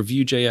React or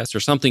Vue.js or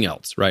something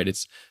else, right?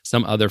 It's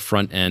some other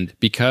front end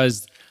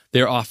because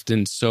they're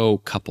often so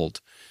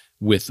coupled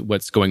with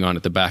what's going on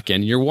at the back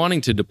end. You're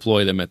wanting to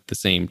deploy them at the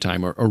same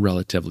time or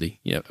relatively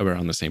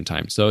around the same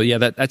time. So yeah,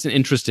 that's an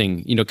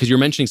interesting, because you're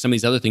mentioning some of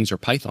these other things are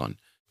Python.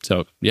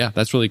 So yeah,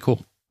 that's really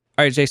cool.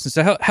 All right, Jason.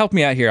 So help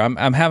me out here.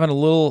 I'm having a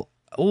little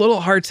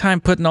hard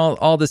time putting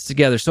all this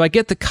together. So I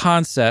get the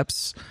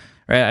concepts,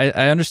 right?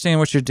 I understand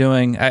what you're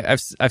doing.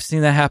 I've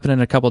seen that happen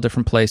in a couple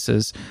different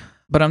places,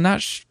 but I'm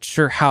not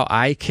sure how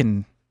I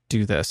can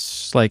do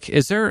this. Like,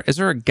 is there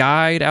a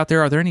guide out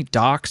there? Are there any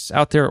docs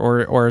out there,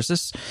 or is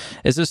this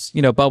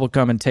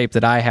bubblegum and tape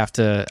that I have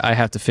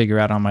to figure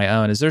out on my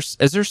own? Is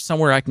there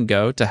somewhere I can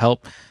go to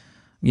help?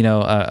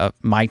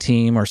 My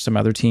team or some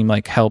other team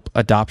help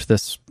adopt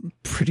this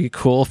pretty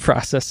cool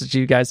process that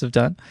you guys have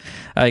done?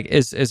 Like,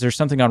 is there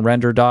something on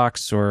Render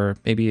docs or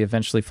maybe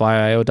eventually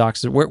Fly.io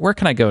docs? Where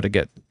can I go to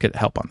get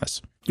help on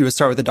this? You would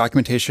start with the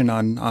documentation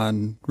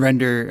on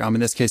Render. In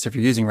this case, if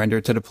you're using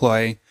Render to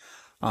deploy,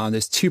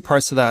 there's two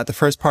parts to that. The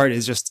first part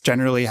is just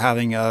generally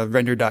having a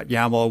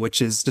render.yaml, which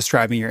is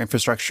describing your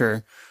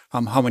infrastructure,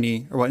 how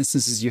many or what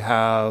instances you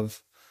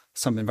have,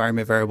 some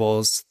environment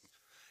variables,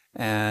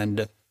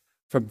 and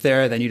from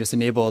there, then you just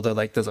enable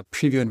there's a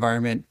preview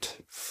environment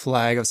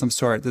flag of some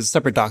sort. There's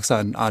separate docs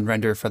on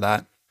Render for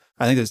that.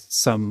 I think there's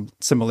some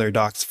similar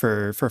docs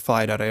for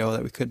Fly.io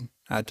that we could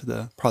add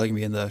to probably going to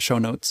be in the show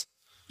notes.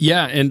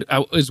 Yeah, and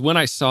when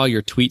I saw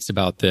your tweets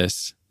about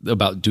this,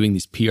 about doing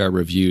these PR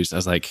reviews, I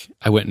was like,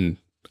 I went and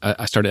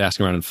I started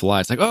asking around in Fly.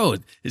 It's like, oh,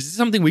 is this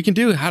something we can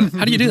do? How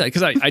do you do that?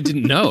 Because I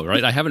didn't know,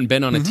 right? I haven't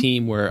been on a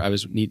team where I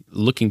was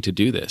looking to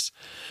do this.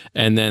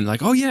 And then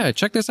oh yeah,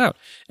 check this out.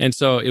 And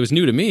so it was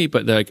new to me,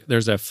 but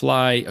there's a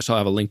Fly, so I'll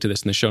have a link to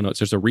this in the show notes.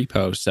 There's a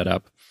repo set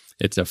up.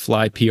 It's a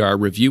Fly PR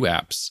review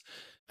apps,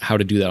 how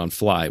to do that on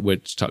Fly,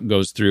 which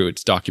goes through,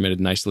 it's documented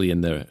nicely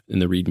in the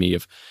README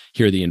of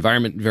here are the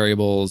environment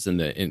variables and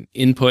the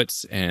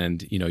inputs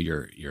and,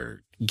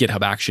 your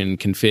GitHub action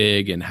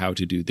config and how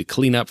to do the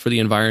cleanup for the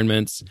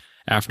environments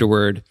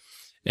afterward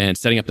and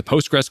setting up the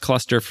Postgres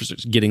cluster for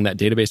getting that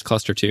database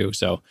cluster too.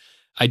 So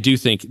I do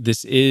think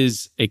this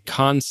is a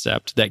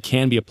concept that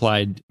can be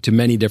applied to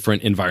many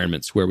different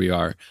environments where we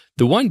are.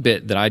 The one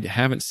bit that I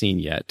haven't seen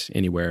yet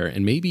anywhere,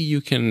 and maybe you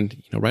can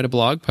write a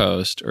blog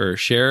post or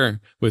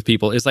share with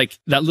people, is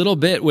that little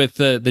bit with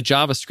the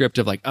JavaScript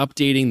of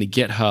updating the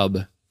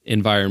GitHub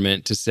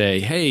environment to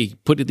say, hey,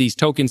 put these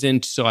tokens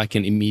in so I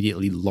can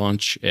immediately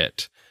launch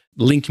it.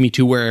 Link me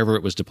to wherever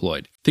it was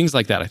deployed. Things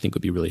like that I think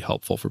would be really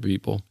helpful for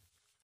people.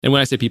 And when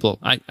I say people,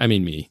 I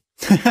mean me.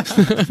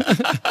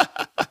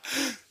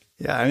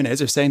 Yeah, as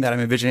you're saying that, I'm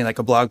envisioning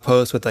a blog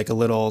post with a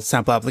little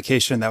sample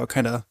application that would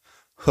kind of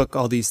hook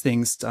all these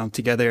things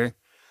together.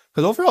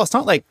 Because overall, it's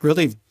not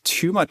really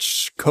too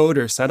much code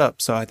or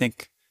setup. So I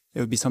think it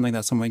would be something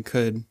that someone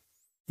could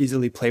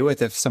easily play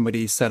with if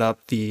somebody set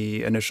up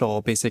the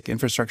initial basic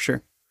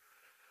infrastructure.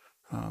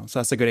 So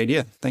that's a good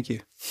idea. Thank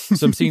you.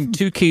 So I'm seeing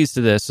two keys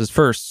to this.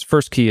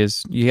 First key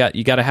is you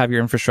got to have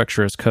your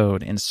infrastructure as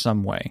code in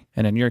some way.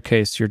 And in your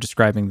case, you're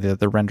describing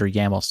the render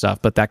YAML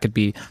stuff, but that could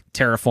be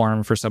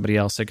Terraform for somebody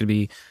else. It could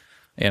be,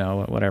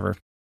 whatever.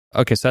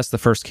 Okay, so that's the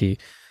first key.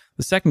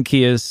 The second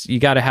key is you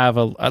got to have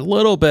a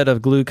little bit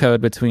of glue code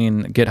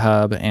between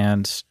GitHub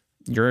and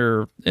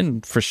your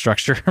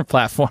infrastructure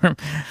platform.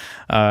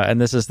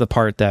 And this is the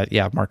part that,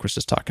 Mark was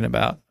just talking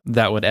about,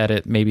 that would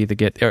edit maybe the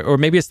Git, or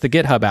maybe it's the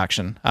GitHub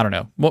action. I don't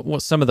know.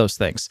 What some of those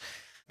things.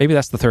 Maybe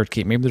that's the third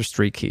key. Maybe there's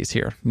 3 keys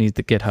here. Need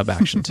the GitHub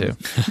action too.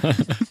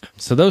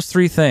 So those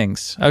 3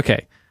 things.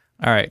 Okay.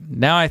 All right.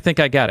 Now I think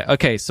I got it.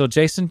 Okay. So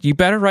Jason, you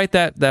better write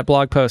that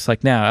blog post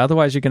now.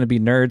 Otherwise you're going to be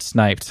nerd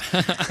sniped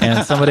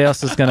and somebody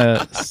else is going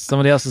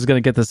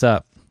to get this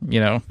up,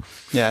 Yeah,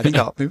 I think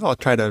maybe I'll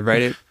try to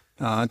write it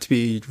to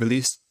be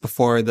released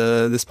before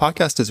this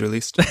podcast is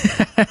released.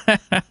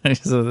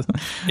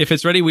 If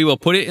it's ready, we will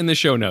put it in the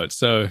show notes.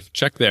 So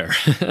check there.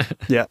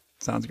 Yeah,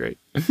 sounds great.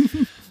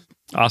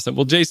 Awesome.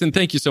 Well, Jason,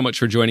 thank you so much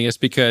for joining us,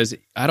 because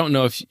I don't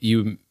know if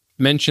you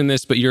mentioned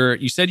this, but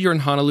you said you're in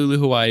Honolulu,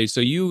 Hawaii, so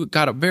you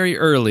got up very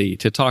early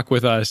to talk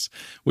with us,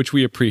 which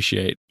we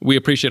appreciate. We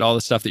appreciate all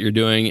the stuff that you're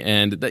doing,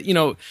 and that,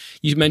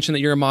 you mentioned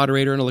that you're a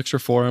moderator in Elixir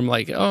Forum,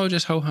 like, oh,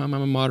 just ho-hum,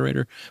 I'm a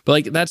moderator. But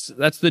like that's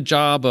the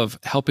job of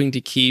helping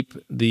to keep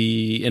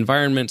the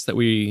environments that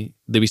we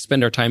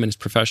spend our time in as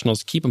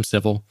professionals, keep them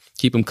civil,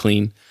 keep them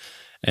clean,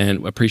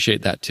 and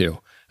appreciate that too.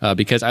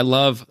 Because I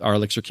love our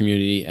Elixir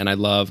community, and I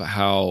love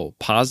how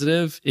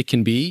positive it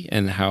can be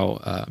and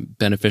how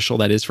beneficial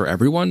that is for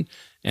everyone.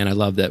 And I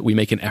love that we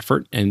make an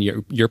effort, and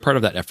you're part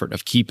of that effort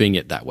of keeping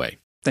it that way.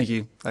 Thank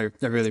you. I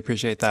really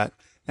appreciate that.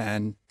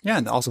 And yeah,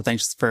 and also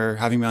thanks for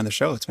having me on the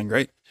show. It's been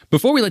great.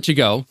 Before we let you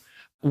go,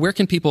 where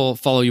can people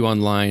follow you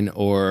online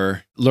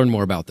or learn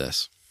more about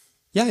this?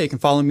 Yeah, you can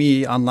follow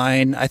me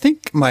online. I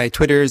think my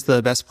Twitter is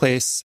the best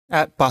place,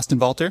 at Boston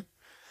Vaulter.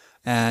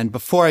 And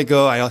before I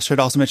go, I should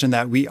also mention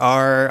that we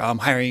are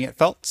hiring at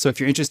Felt. So if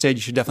you're interested,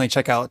 you should definitely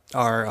check out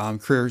our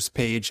careers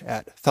page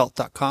at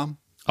felt.com.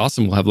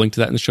 Awesome. We'll have a link to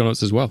that in the show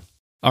notes as well.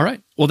 All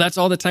right. Well, that's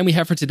all the time we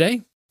have for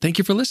today. Thank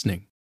you for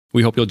listening.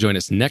 We hope you'll join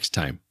us next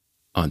time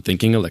on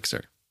Thinking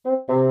Elixir.